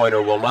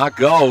two-pointer will not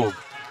go.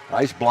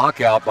 Nice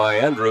block out by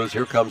Andrews.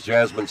 Here comes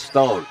Jasmine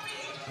Stone.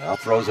 Now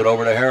throws it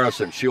over to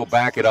Harrison. She'll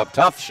back it up.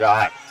 Tough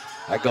shot.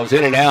 That goes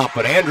in and out,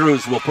 but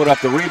Andrews will put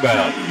up the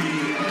rebound.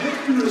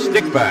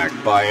 Stick back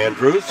by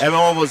Andrews.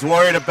 Everyone was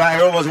worried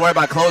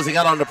about closing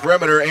out on the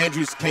perimeter.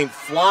 Andrews came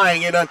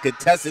flying in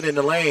uncontested in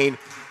the lane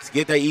to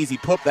get that easy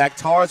putback.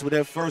 Tars with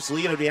their second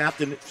lead of the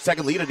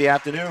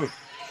afternoon.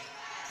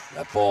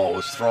 That ball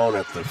was thrown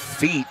at the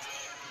feet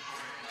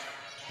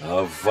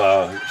of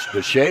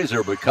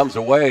DeShazer, but comes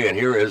away, and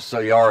here is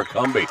Ciara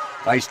Cumbie.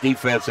 Nice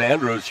defense,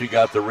 Andrews. She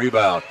got the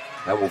rebound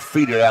and will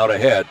feed it out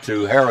ahead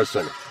to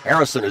Harrison.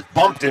 Harrison is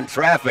bumped in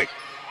traffic.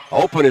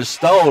 Open is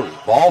Stone.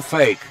 Ball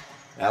fake.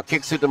 Now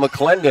kicks it to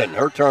McClendon.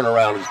 Her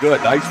turnaround is good.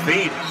 Nice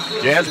feed.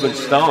 Jasmine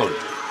Stone.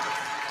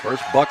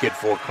 First bucket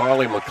for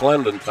Carly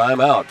McClendon.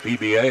 Timeout,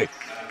 PBA.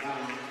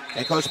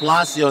 And Coach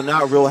Palacio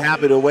not real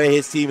happy the way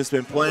his team has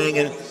been playing.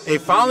 And they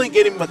finally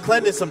getting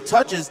McClendon some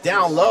touches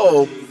down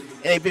low.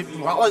 And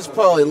Rollins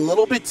probably a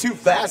little bit too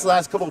fast the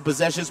last couple of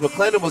possessions.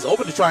 McClendon was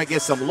open to try and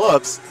get some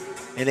looks.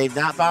 And they've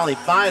not finally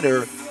find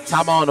her.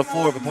 Time on the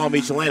floor for Palm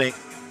Beach Atlantic.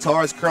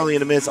 Tars currently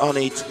in the midst on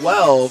a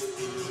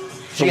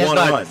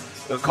 12-1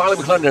 Carly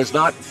McClendon has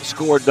not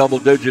scored double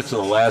digits in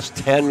the last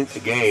 10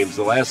 games.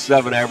 The last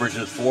 7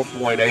 averages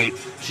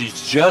 4.8.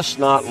 She's just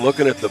not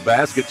looking at the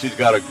basket. She's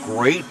got a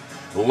great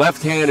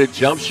left-handed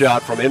jump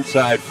shot from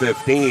inside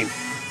 15,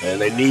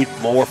 and they need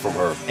more from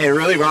her. And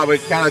really,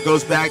 Robert, kind of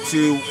goes back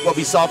to what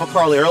we saw from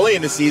Carly early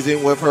in the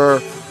season with her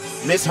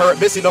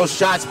missing those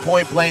shots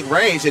point-blank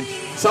range, and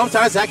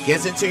sometimes that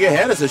gets into your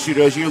head as a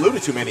shooter, as you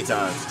alluded to many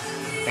times.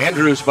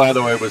 Andrews, by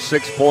the way, was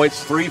 6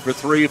 points, 3 for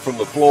 3 from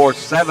the floor,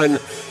 7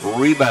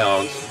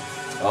 rebounds.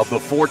 Of the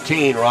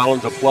 14,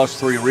 Rollins a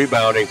 +3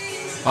 rebounding.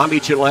 Palm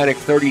Beach Atlantic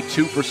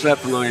 32%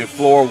 from the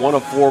floor, 1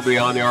 of 4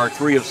 beyond the arc,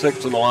 3 of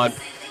 6 on the line.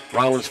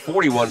 Rollins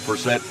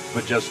 41%,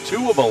 but just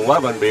 2 of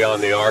 11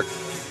 beyond the arc,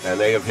 and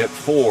they have hit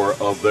 4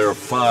 of their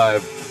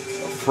 5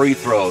 free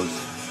throws.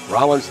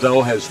 Rollins,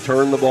 though, has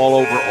turned the ball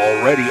over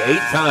already 8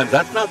 times.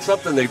 That's not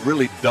something they've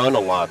really done a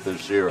lot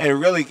this year.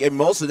 And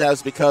most of that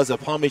is because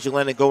of Palm Beach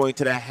Atlantic going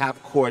to that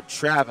half-court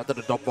trap after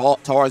the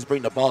Tars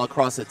bring the ball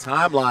across the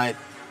timeline.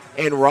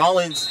 And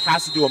Rollins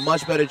has to do a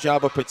much better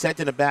job of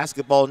protecting the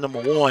basketball, number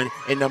 1,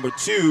 and number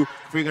 2,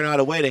 figuring out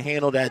a way to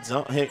handle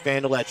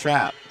that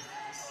trap.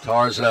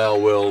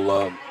 Tarzan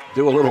will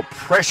do a little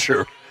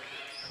pressure.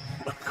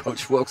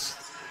 Coach Wilkes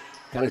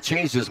kind of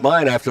changed his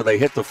mind after they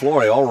hit the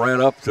floor. They all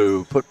ran up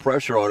to put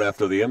pressure on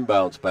after the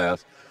inbounds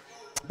pass.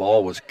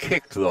 Ball was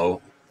kicked,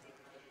 though.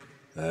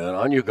 And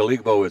Anya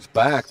Galigbo is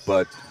back,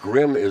 but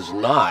Grimm is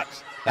not.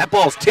 That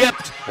ball's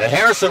tipped, and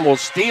Harrison will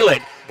steal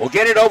it. Will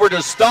get it over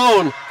to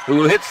Stone,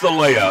 who hits the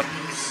layup.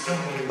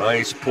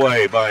 Nice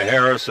play by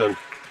Harrison.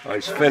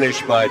 Nice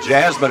finish by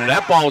Jasmine, and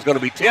that ball is going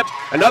to be tipped.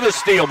 Another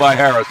steal by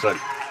Harrison.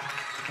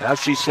 Now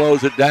she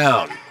slows it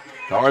down.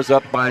 Tars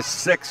up by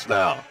 6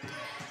 now.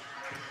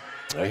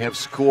 They have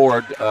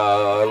scored,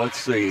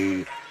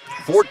 14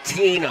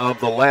 of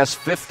the last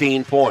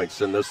 15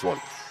 points in this one.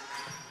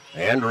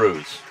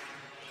 Andrews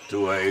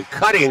to a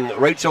cutting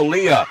Rachel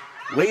Leah.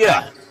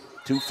 Leah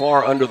too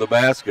far under the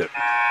basket.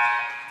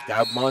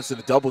 Got Munson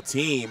a double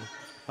team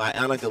by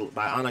Anna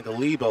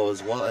Galigbo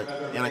as well.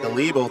 Anna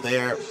Galigbo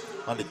there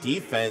on the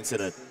defense,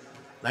 and a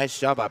nice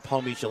job by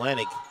Palm Beach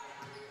Atlantic.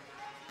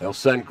 They'll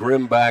send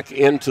Grimm back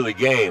into the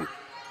game.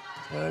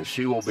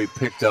 She will be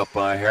picked up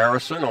by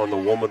Harrison on the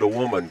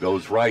woman-to-woman.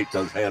 Goes right,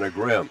 does Hannah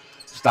Grimm.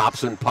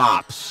 Stops and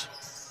pops.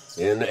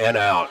 In and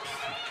out.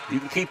 You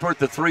can keep her at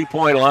the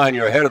three-point line,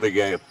 you're ahead of the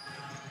game.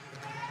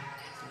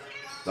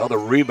 Another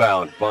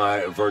rebound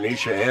by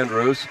Vernisha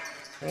Andrews.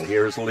 And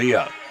here's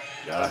Leah.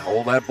 Got to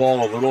hold that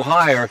ball a little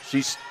higher.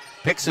 She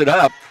picks it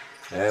up,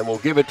 and we'll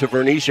give it to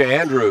Vernisha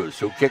Andrews,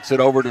 who kicks it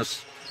over to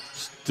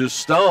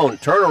Stone.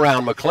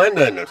 Turnaround,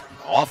 McClendon.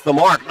 Off the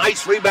mark.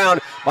 Nice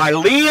rebound by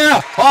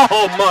Leah.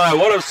 Oh, my.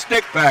 What a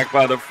stick back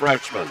by the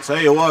freshman. Tell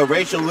you what,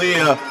 Rachel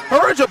Leah,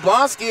 her and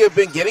Jablonski have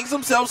been getting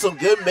themselves some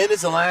good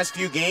minutes the last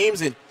few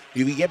games, and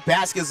you can get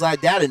baskets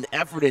like that and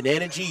effort and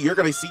energy, you're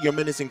going to see your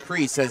minutes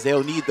increase as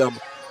they'll need them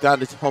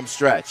down the home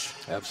stretch.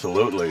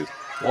 Absolutely.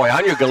 Boy,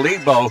 Anya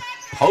Galigbo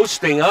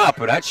posting up,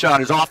 and that shot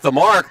is off the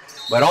mark,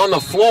 but on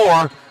the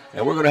floor,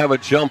 and we're going to have a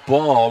jump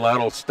ball.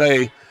 That'll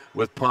stay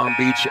with Palm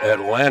Beach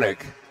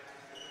Atlantic.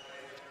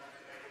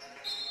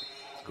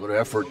 Good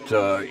effort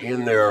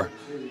in there.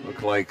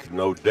 Look like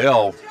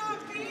Nodell.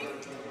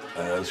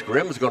 As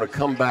Grimm's going to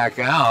come back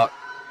out,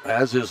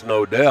 as is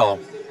Nodell.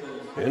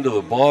 Into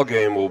the ball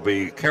game will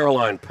be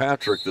Caroline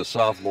Patrick, the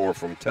sophomore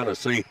from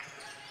Tennessee.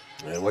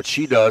 And what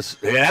she does,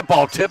 that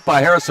ball tipped by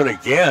Harrison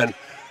again,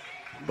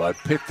 but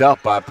picked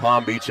up by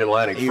Palm Beach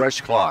Atlantic. Fresh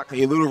clock.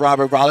 Hey, Little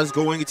Robert Rollins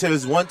going into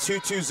his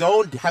 1-2-2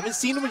 zone. Haven't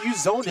seen him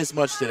use zone this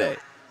much today.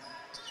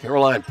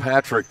 Caroline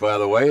Patrick, by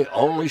the way,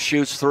 only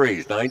shoots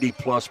threes.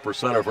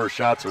 90+% of her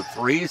shots are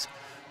threes.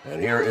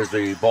 And here is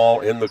the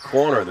ball in the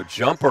corner. The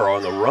jumper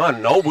on the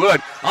run, no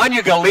good.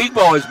 Anya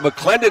Galigbo is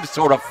McClendon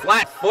sort of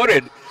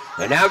flat-footed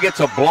and now gets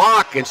a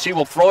block, and she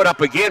will throw it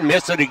up again,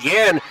 miss it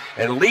again,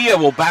 and Leah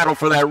will battle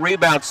for that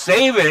rebound,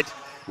 save it.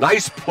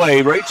 Nice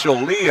play, Rachel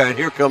Leah, and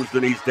here comes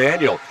Denise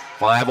Daniel.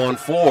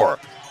 5-on-4.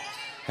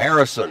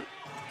 Harrison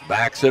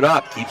backs it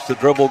up, keeps the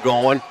dribble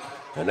going,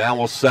 and now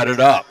we'll set it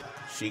up.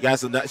 She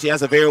has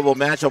a variable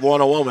matchup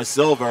one-on-one with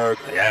Silver.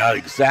 Yeah,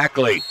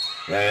 exactly.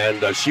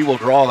 And she will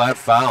draw that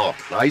foul.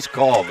 Nice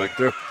call,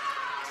 Victor.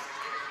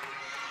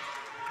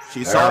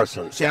 She saw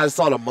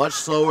a much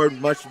slower,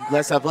 much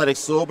less athletic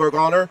Silberg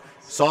on her.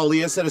 Saw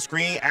Leah set a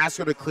screen, asked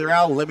her to clear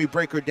out, let me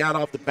break her down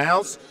off the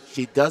bounce.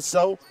 She does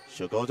so.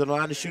 She'll go to the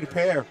line to shoot a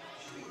pair.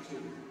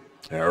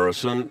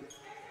 Harrison,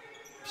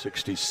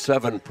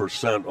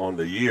 67% on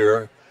the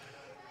year.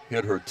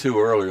 Hit her 2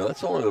 earlier.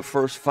 That's only the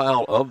first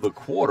foul of the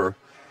quarter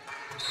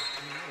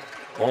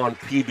on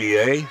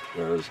PBA.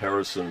 There's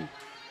Harrison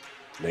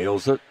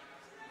nails it.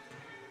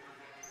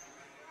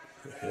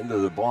 Into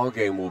the ball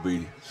game will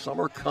be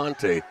Summer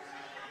Conte.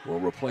 Will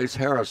replace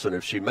Harrison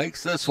if she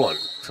makes this one.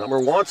 Summer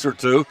wants her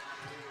to.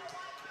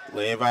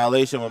 Lane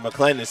violation with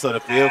McClendon, so the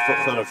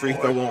free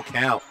throw won't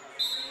count.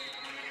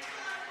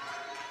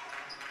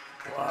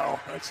 Wow,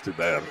 that's too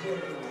bad.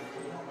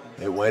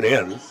 It went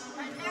in.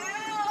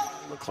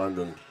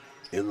 McClendon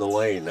in the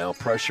lane. Now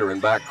pressure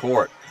in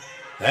backcourt.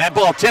 That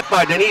ball tipped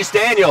by Denise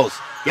Daniels.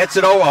 Gets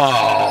it over.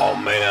 Oh,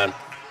 man.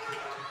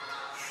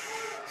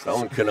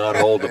 Stone cannot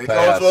hold the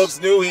pass. Coach Wilkes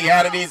knew he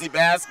had an easy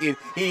basket.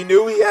 He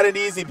knew he had an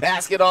easy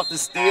basket off the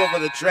steal for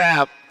the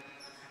trap.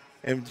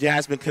 And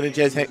Jasmine couldn't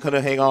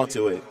hang on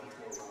to it.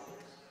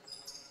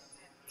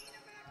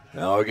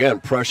 Now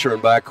again, pressure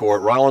in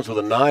backcourt. Rollins with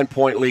a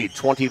 9-point lead,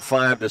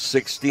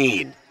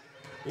 25-16.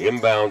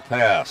 Inbound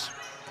pass.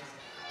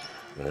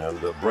 And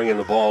bringing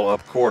the ball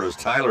up court is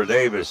Tyler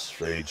Davis,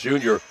 a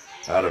junior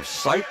out of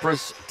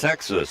Cypress,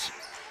 Texas.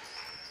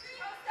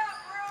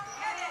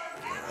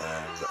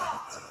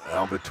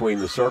 Now between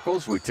the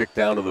circles, we tick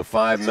down to the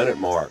 5-minute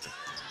mark.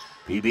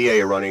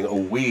 PBA running a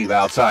weave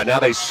outside. Now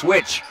they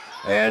switch,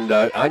 and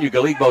Anya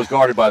Galigbo is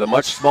guarded by the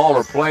much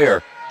smaller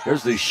player.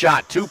 Here's the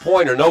shot,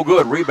 2-pointer, no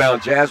good.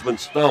 Rebound, Jasmine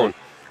Stone.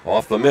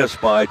 Off the miss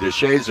by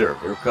DeShazer.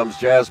 Here comes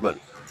Jasmine.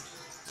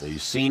 The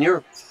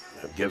senior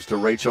gives to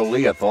Rachel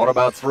Leah. Thought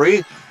about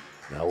 3.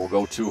 Now we'll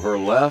go to her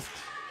left.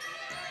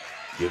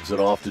 Gives it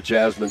off to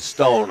Jasmine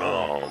Stone.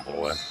 Oh,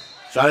 boy.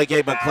 Trying to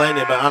get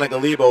McClendon, but Anna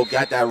Galigbo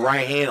got that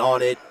right hand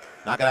on it.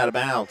 Knock it out of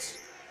bounds.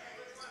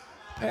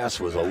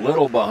 Pass was a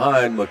little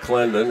behind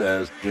McClendon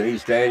as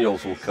Denise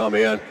Daniels will come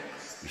in.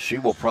 She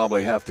will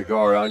probably have to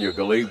guard Anya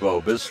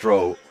Galigbo.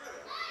 Bistro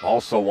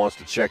also wants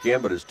to check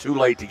in, but it's too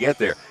late to get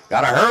there.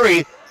 Got to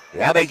hurry.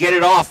 Now they get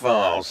it off.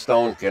 Oh,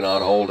 Stone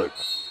cannot hold it.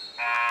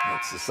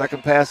 That's the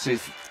second pass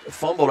he's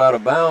fumbled out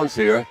of bounds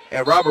here.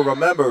 And Robert,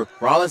 remember,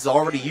 Rollins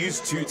already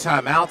used 2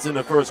 timeouts in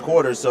the first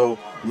quarter, so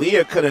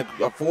Leah couldn't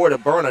afford to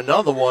burn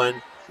another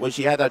one when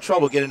she had that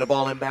trouble getting the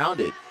ball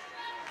inbounded.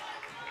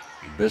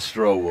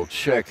 Bistro will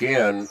check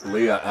in.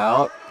 Leah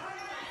out.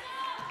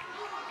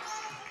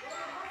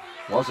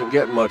 Wasn't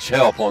getting much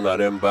help on that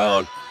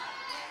inbound.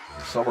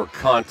 Summer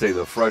Conte,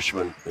 the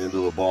freshman,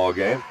 into the ball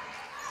game.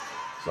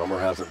 Summer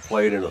hasn't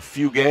played in a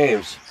few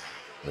games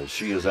as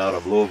she is out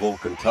of Louisville,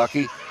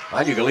 Kentucky.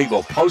 Anya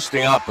Galigbo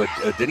posting up, but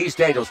Denise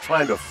Daniels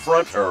trying to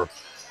front her.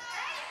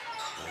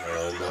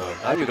 And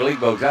Anya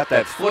Galigbo got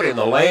that foot in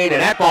the lane,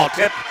 and that ball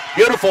tipped.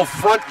 Beautiful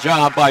front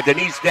job by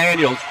Denise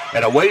Daniels,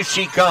 and away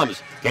she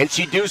comes. Can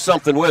she do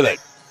something with it?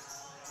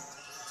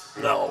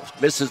 No,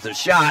 misses the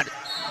shot.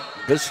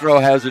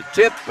 Bistro has it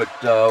tipped, but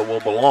will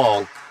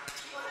belong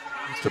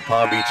to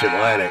Palm Beach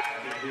Atlantic.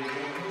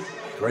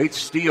 Great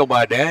steal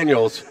by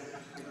Daniels,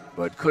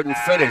 but couldn't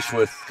finish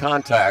with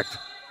contact.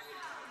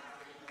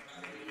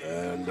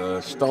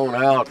 And Stone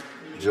out,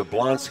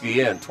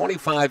 Jablonski in.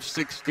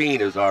 25-16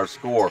 is our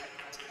score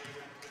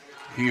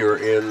here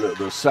in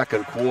the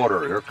second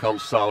quarter. Here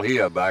comes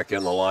Salhia back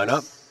in the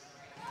lineup.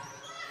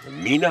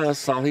 Mina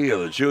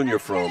Salhia, the junior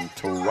from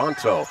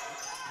Toronto.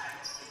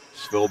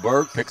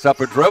 Spielberg picks up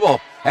a dribble.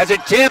 Has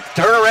it tipped.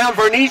 Turn around,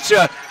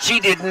 Vernicia. She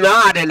did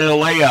not in a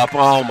layup.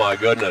 Oh, my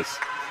goodness.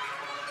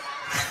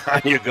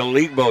 Anya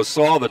Galigbo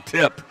saw the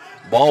tip.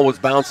 Ball was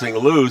bouncing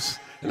loose.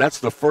 And that's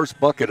the first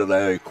bucket of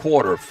the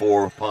quarter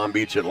for Palm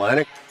Beach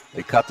Atlantic.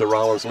 They cut the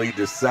Rollins lead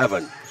to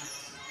 7.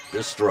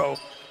 Bistro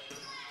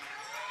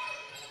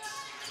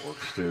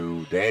works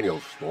to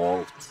Daniels.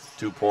 Long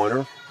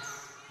 2-pointer.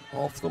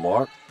 Off the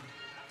mark.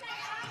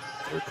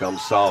 Here comes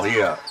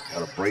Salhia.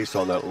 Got a brace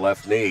on that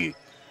left knee.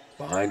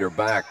 Behind her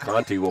back,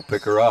 Conti will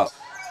pick her up.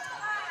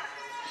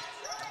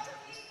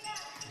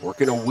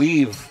 Working a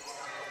weave.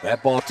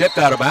 That ball tipped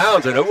out of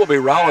bounds, and it will be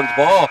Rollins'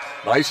 ball.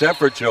 Nice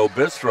effort, Joe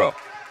Bistro.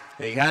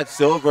 He had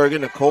Silverberg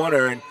in the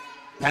corner, and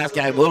pass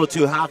got a little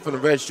too hot for the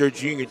redshirt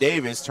junior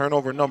Davis.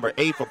 Turnover number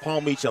 8 for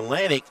Palm Beach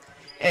Atlantic.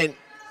 And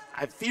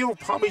I feel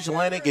Palm Beach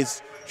Atlantic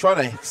is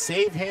trying to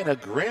save Hannah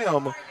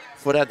Grimm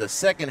for that the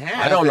second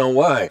half. I don't know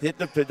why.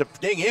 The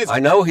thing is, I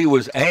know he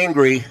was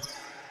angry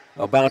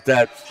about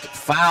that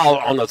foul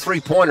on the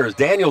 3-pointers.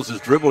 Daniels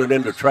is dribbling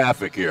into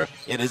traffic here.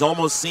 It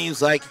almost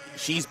seems like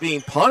she's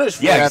being punished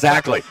for that. Yeah,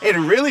 Exactly.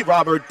 And really,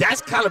 Robert,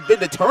 that's kind of been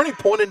the turning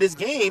point in this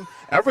game.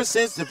 Ever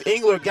since if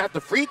Ingler got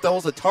the free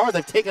throws, the Tars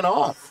have taken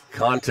off.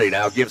 Conte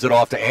now gives it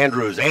off to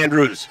Andrews.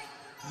 Andrews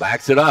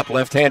backs it up,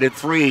 left-handed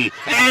 3,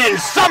 and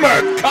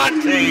Summer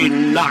Conte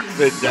knocks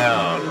it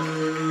down.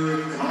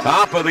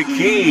 Top of the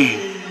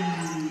key.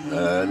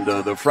 And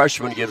the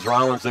freshman gives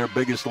Rollins their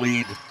biggest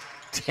lead,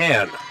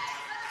 10.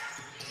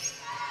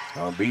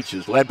 Palm Beach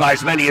is led by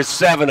as many as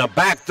 7. A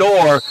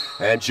backdoor,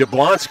 and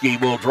Jablonski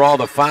will draw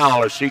the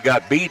foul as she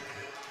got beat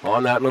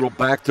on that little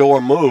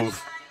backdoor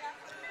move.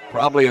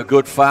 Probably a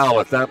good foul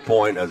at that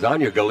point as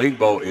Anya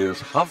Galigbo is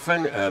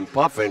huffing and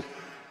puffing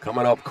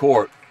coming up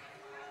court.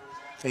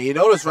 And you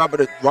notice,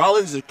 Robert,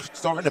 Rollins is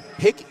starting to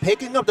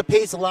picking up the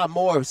pace a lot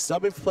more.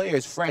 Subbing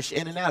players fresh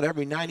in and out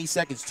every 90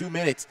 seconds, 2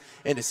 minutes.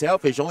 And the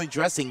Sailfish only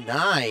dressing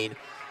 9.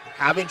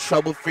 Having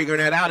trouble figuring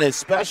that out,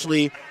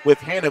 especially with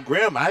Hannah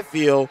Grimm, I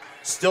feel,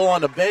 still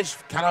on the bench,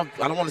 kind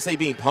of, I don't want to say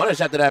being punished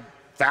after that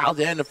foul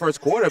to end the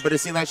first quarter, but it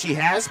seems like she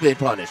has been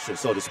punished,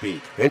 so to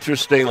speak.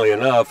 Interestingly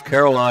enough,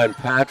 Caroline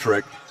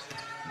Patrick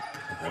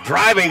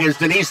driving is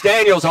Denise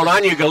Daniels on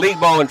Anya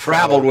Galigbo and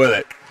traveled with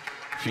it.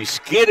 She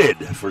skidded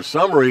for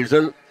some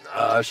reason.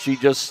 She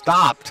just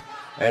stopped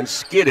and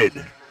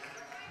skidded.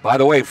 By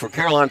the way, for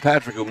Caroline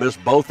Patrick, who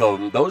missed both of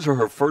them, those are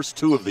her first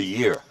 2 of the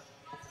year.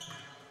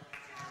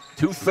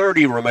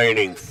 2:30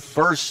 remaining,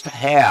 first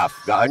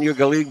half. Anya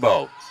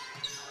Galigbo.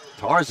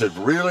 Tars have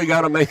really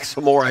got to make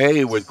some more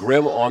hay with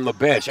Grimm on the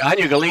bench.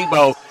 Anya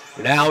Galigbo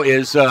now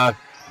is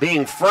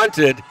being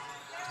fronted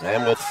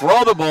and will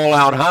throw the ball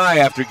out high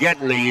after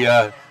getting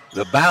the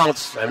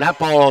bounce, and that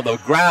ball on the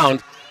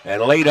ground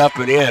and laid up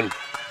and in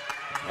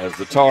as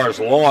the Tars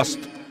lost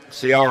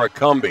Ciara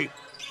Cumbie.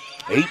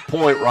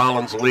 8-point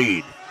Rollins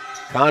lead.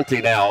 Conti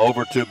now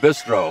over to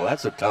Bistro.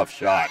 That's a tough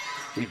shot.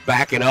 He's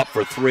backing up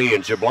for 3,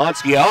 and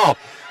Jablonski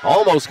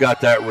almost got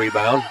that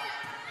rebound.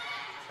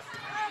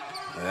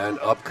 And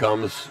up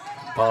comes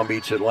Palm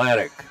Beach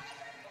Atlantic.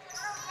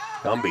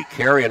 Cumbie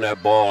carrying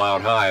that ball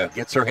out high.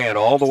 Gets her hand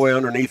all the way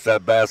underneath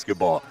that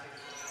basketball.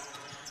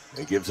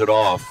 And gives it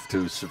off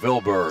to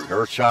Sevilleberg.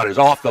 Her shot is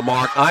off the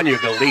mark. Anya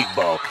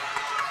Galigbo.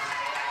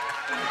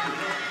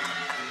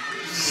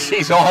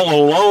 She's all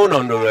alone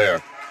under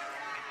there.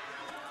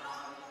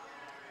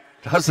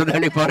 Doesn't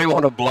anybody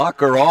want to block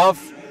her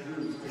off?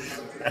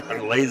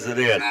 And lays it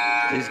in.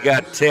 She's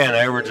got 10,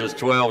 averages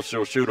 12.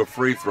 She'll shoot a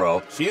free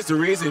throw. She's the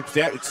reason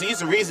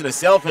the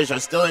Sailfish are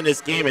still in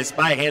this game, in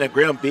spite of Hannah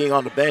Grimm being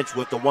on the bench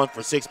with the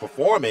 1-for-6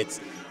 performance.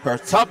 Her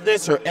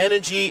toughness, her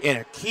energy, and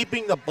her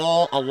keeping the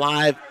ball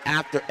alive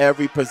after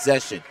every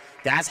possession.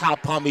 That's how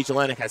Palm Beach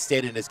Atlantic has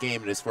stayed in this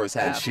game in this first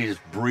half. And she's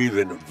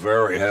breathing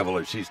very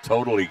heavily. She's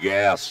totally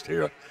gassed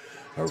here.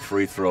 Her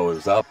free throw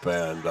is up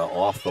and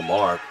off the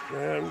mark.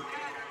 And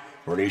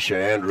Bernicia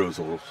Andrews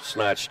will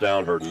snatch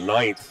down her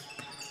 9th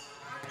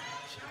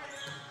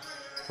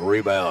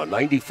rebound.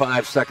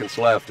 95 seconds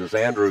left as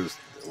Andrews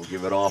will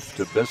give it off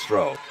to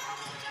Bistro.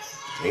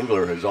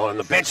 Ingler is on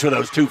the bench with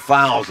those 2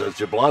 fouls as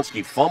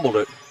Jablonski fumbled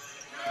it.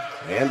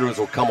 Andrews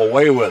will come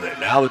away with it.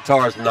 Now the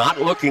Tars not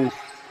looking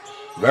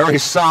very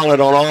solid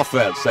on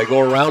offense. They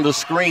go around the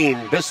screen.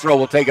 Bistro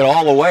will take it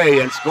all the way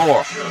and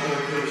score.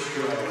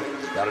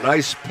 Got a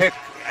nice pick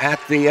at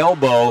the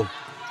elbow.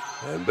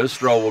 And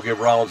Bistro will give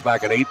Rollins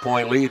back an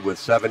 8-point lead with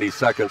 70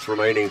 seconds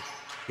remaining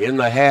in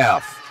the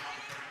half.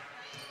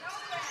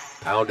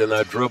 Pounding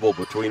that dribble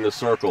between the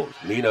circles.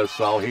 Nina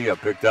Salhia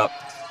picked up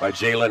by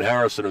Jalen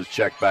Harrison, who's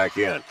checked back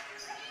in.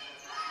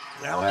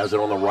 Now has it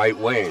on the right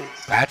wing.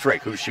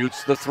 Patrick, who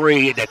shoots the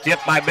 3. The tip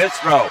by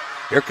Bistro.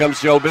 Here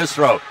comes Joe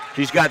Bistro.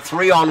 She's got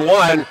 3 on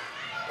 1.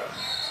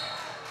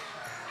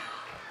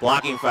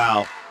 Blocking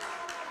foul.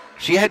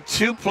 She had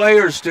 2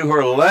 players to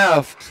her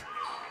left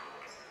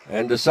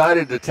and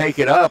decided to take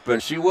it up,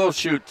 and she will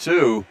shoot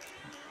 2.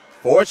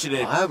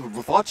 Fortunate. I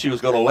thought she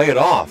was going to lay it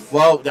off.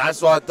 Well,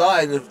 that's what I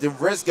thought. And the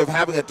risk of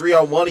having a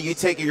 3-on-1 and you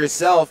take it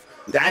yourself,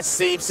 that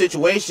same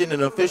situation,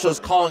 and officials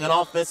calling an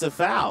offensive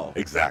foul.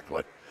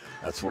 Exactly.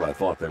 That's what I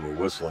thought they were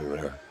whistling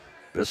there.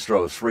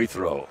 Bistro's free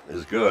throw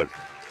is good.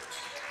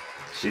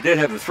 She did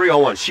have the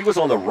 3-on-1. She was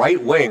on the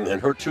right wing,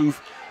 and her 2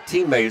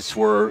 teammates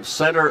were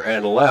center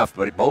and left,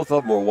 but both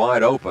of them were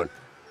wide open.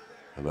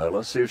 But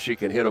let's see if she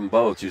can hit them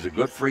both. She's a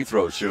good free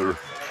throw shooter.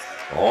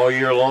 All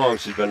year long,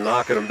 she's been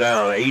knocking them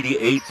down,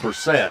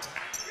 88%.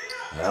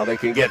 Now they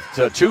can get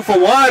 2 for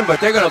 1,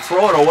 but they're going to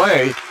throw it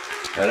away.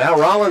 And now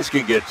Rollins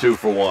can get 2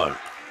 for 1.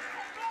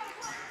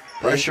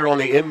 Pressure on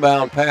the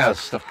inbound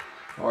pass.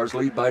 Tars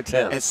lead by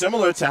 10. And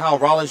similar to how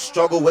Rollins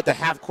struggled with the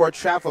half-court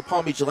trap for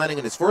Palm Beach Atlantic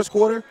in his first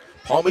quarter,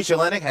 Palm Beach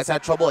Atlantic has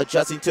had trouble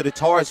adjusting to the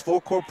Tars'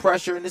 full-court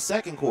pressure in the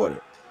second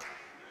quarter.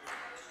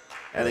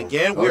 And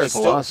again, we are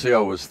still.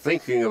 Palacio was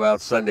thinking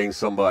about sending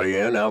somebody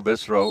in. Now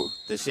Bistro.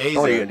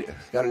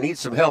 Got to need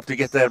some help to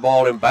get that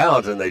ball in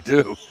bounds, and they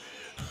do.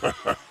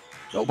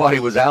 Nobody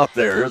was out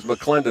there. Here's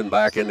McClendon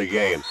back in the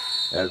game.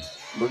 And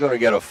we're going to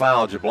get a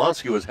foul.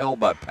 Jablonski was held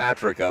by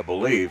Patrick, I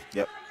believe.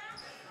 Yep.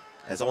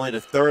 That's only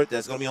the third.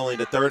 That's going to be only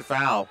the 3rd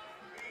foul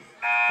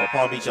for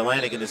Palm Beach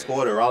Atlantic in this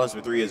quarter. Rollins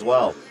for 3 as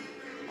well.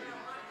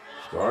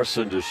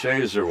 Garson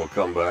DeShazer will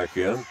come back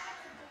in.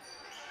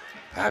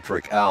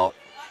 Patrick out.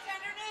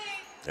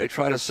 They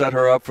try to set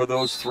her up for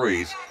those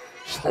 3s.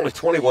 She's only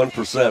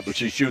 21%, but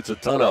she shoots a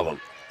ton of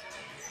them.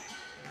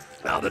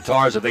 Now the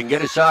Tars, if they can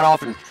get a shot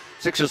off in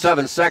 6 or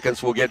 7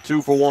 seconds, will get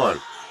 2 for 1.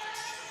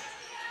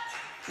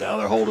 Now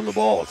they're holding the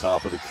ball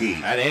top of the key.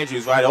 And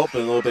Andrews right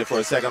open a little bit for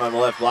a second on the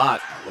left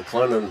block.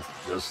 McClendon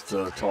just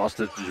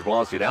tossed it to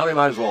Jablonski. Now they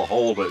might as well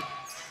hold it.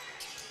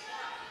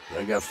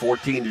 They got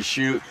 14 to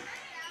shoot,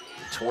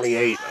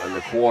 28 in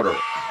the quarter.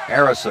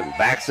 Harrison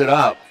backs it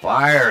up,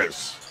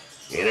 fires.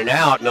 In and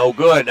out, no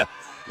good.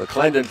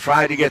 McClendon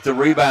tried to get the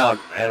rebound,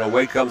 and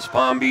away comes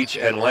Palm Beach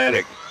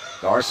Atlantic.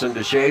 Garson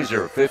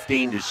DeShazer,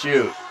 15 to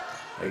shoot.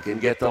 They can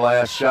get the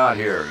last shot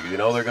here. You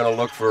know they're going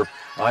to look for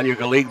Anya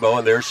Galigbo,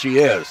 and there she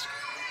is.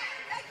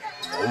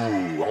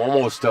 Ooh,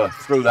 almost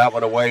threw that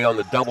one away on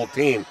the double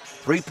team.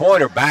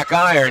 3-pointer, back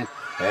iron,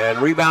 and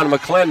rebound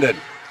McClendon.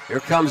 Here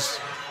comes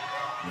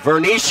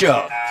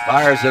Vernicia,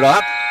 fires it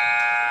up.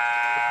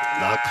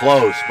 Not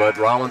close, but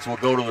Rollins will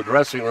go to the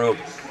dressing room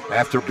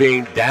after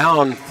being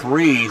down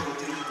 3,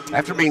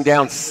 after being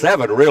down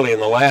 7 really in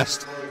the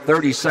last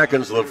 30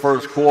 seconds of the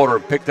first quarter.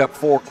 Picked up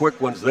 4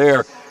 quick ones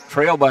there,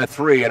 trailed by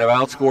 3, and have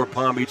outscored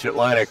Palm Beach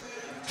Atlantic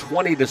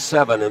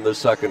 20-7 in the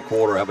second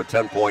quarter, have a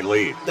 10-point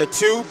lead. The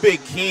 2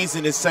 big keys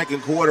in this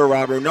second quarter,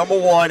 Robert. Number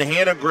 1,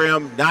 Hannah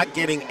Grimm not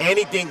getting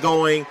anything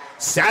going,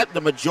 sat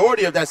the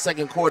majority of that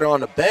second quarter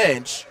on the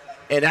bench,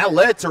 and that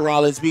led to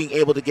Rollins being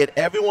able to get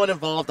everyone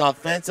involved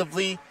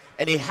offensively,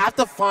 and they have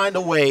to find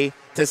a way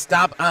to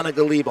stop Anna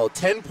Galigbo.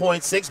 10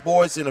 points, 6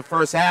 boards in the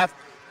first half.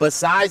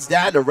 Besides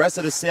that, the rest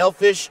of the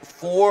Sailfish,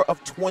 4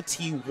 of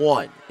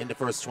 21 in the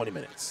first 20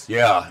 minutes.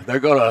 Yeah, they're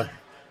going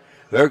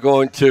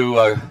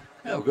to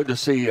good to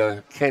see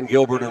Ken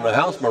Gilbert in the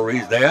house,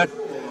 Marie's dad.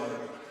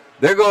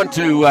 They're going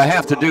to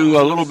have to do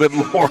a little bit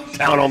more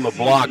down on the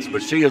blocks,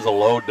 but she is a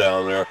load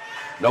down there.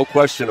 No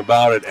question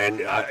about it.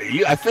 And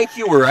I think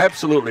you were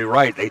absolutely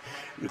right.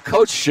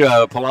 Coach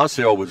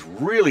Palacio was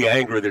really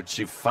angry that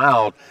she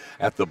fouled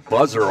at the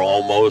buzzer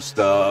almost,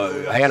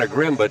 Hannah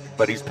Grimm,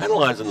 but he's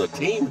penalizing the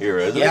team here,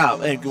 isn't he?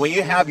 Yeah, and when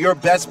you have your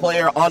best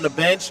player on the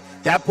bench,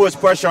 that puts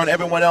pressure on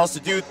everyone else to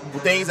do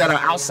things that are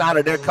outside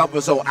of their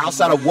comfort zone,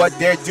 outside of what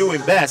they're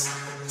doing best.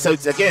 So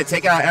again,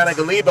 take out Anna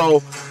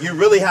Galibo, you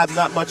really have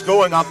not much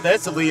going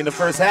offensively in the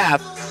first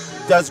half.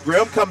 Does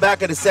Grimm come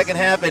back in the second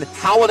half, and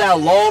how will that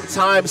long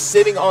time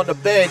sitting on the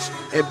bench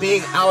and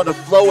being out of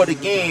the flow of the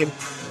game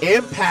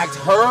impact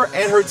her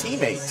and her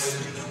teammates?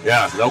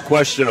 Yeah, no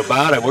question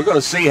about it. We're going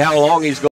to see how long he's going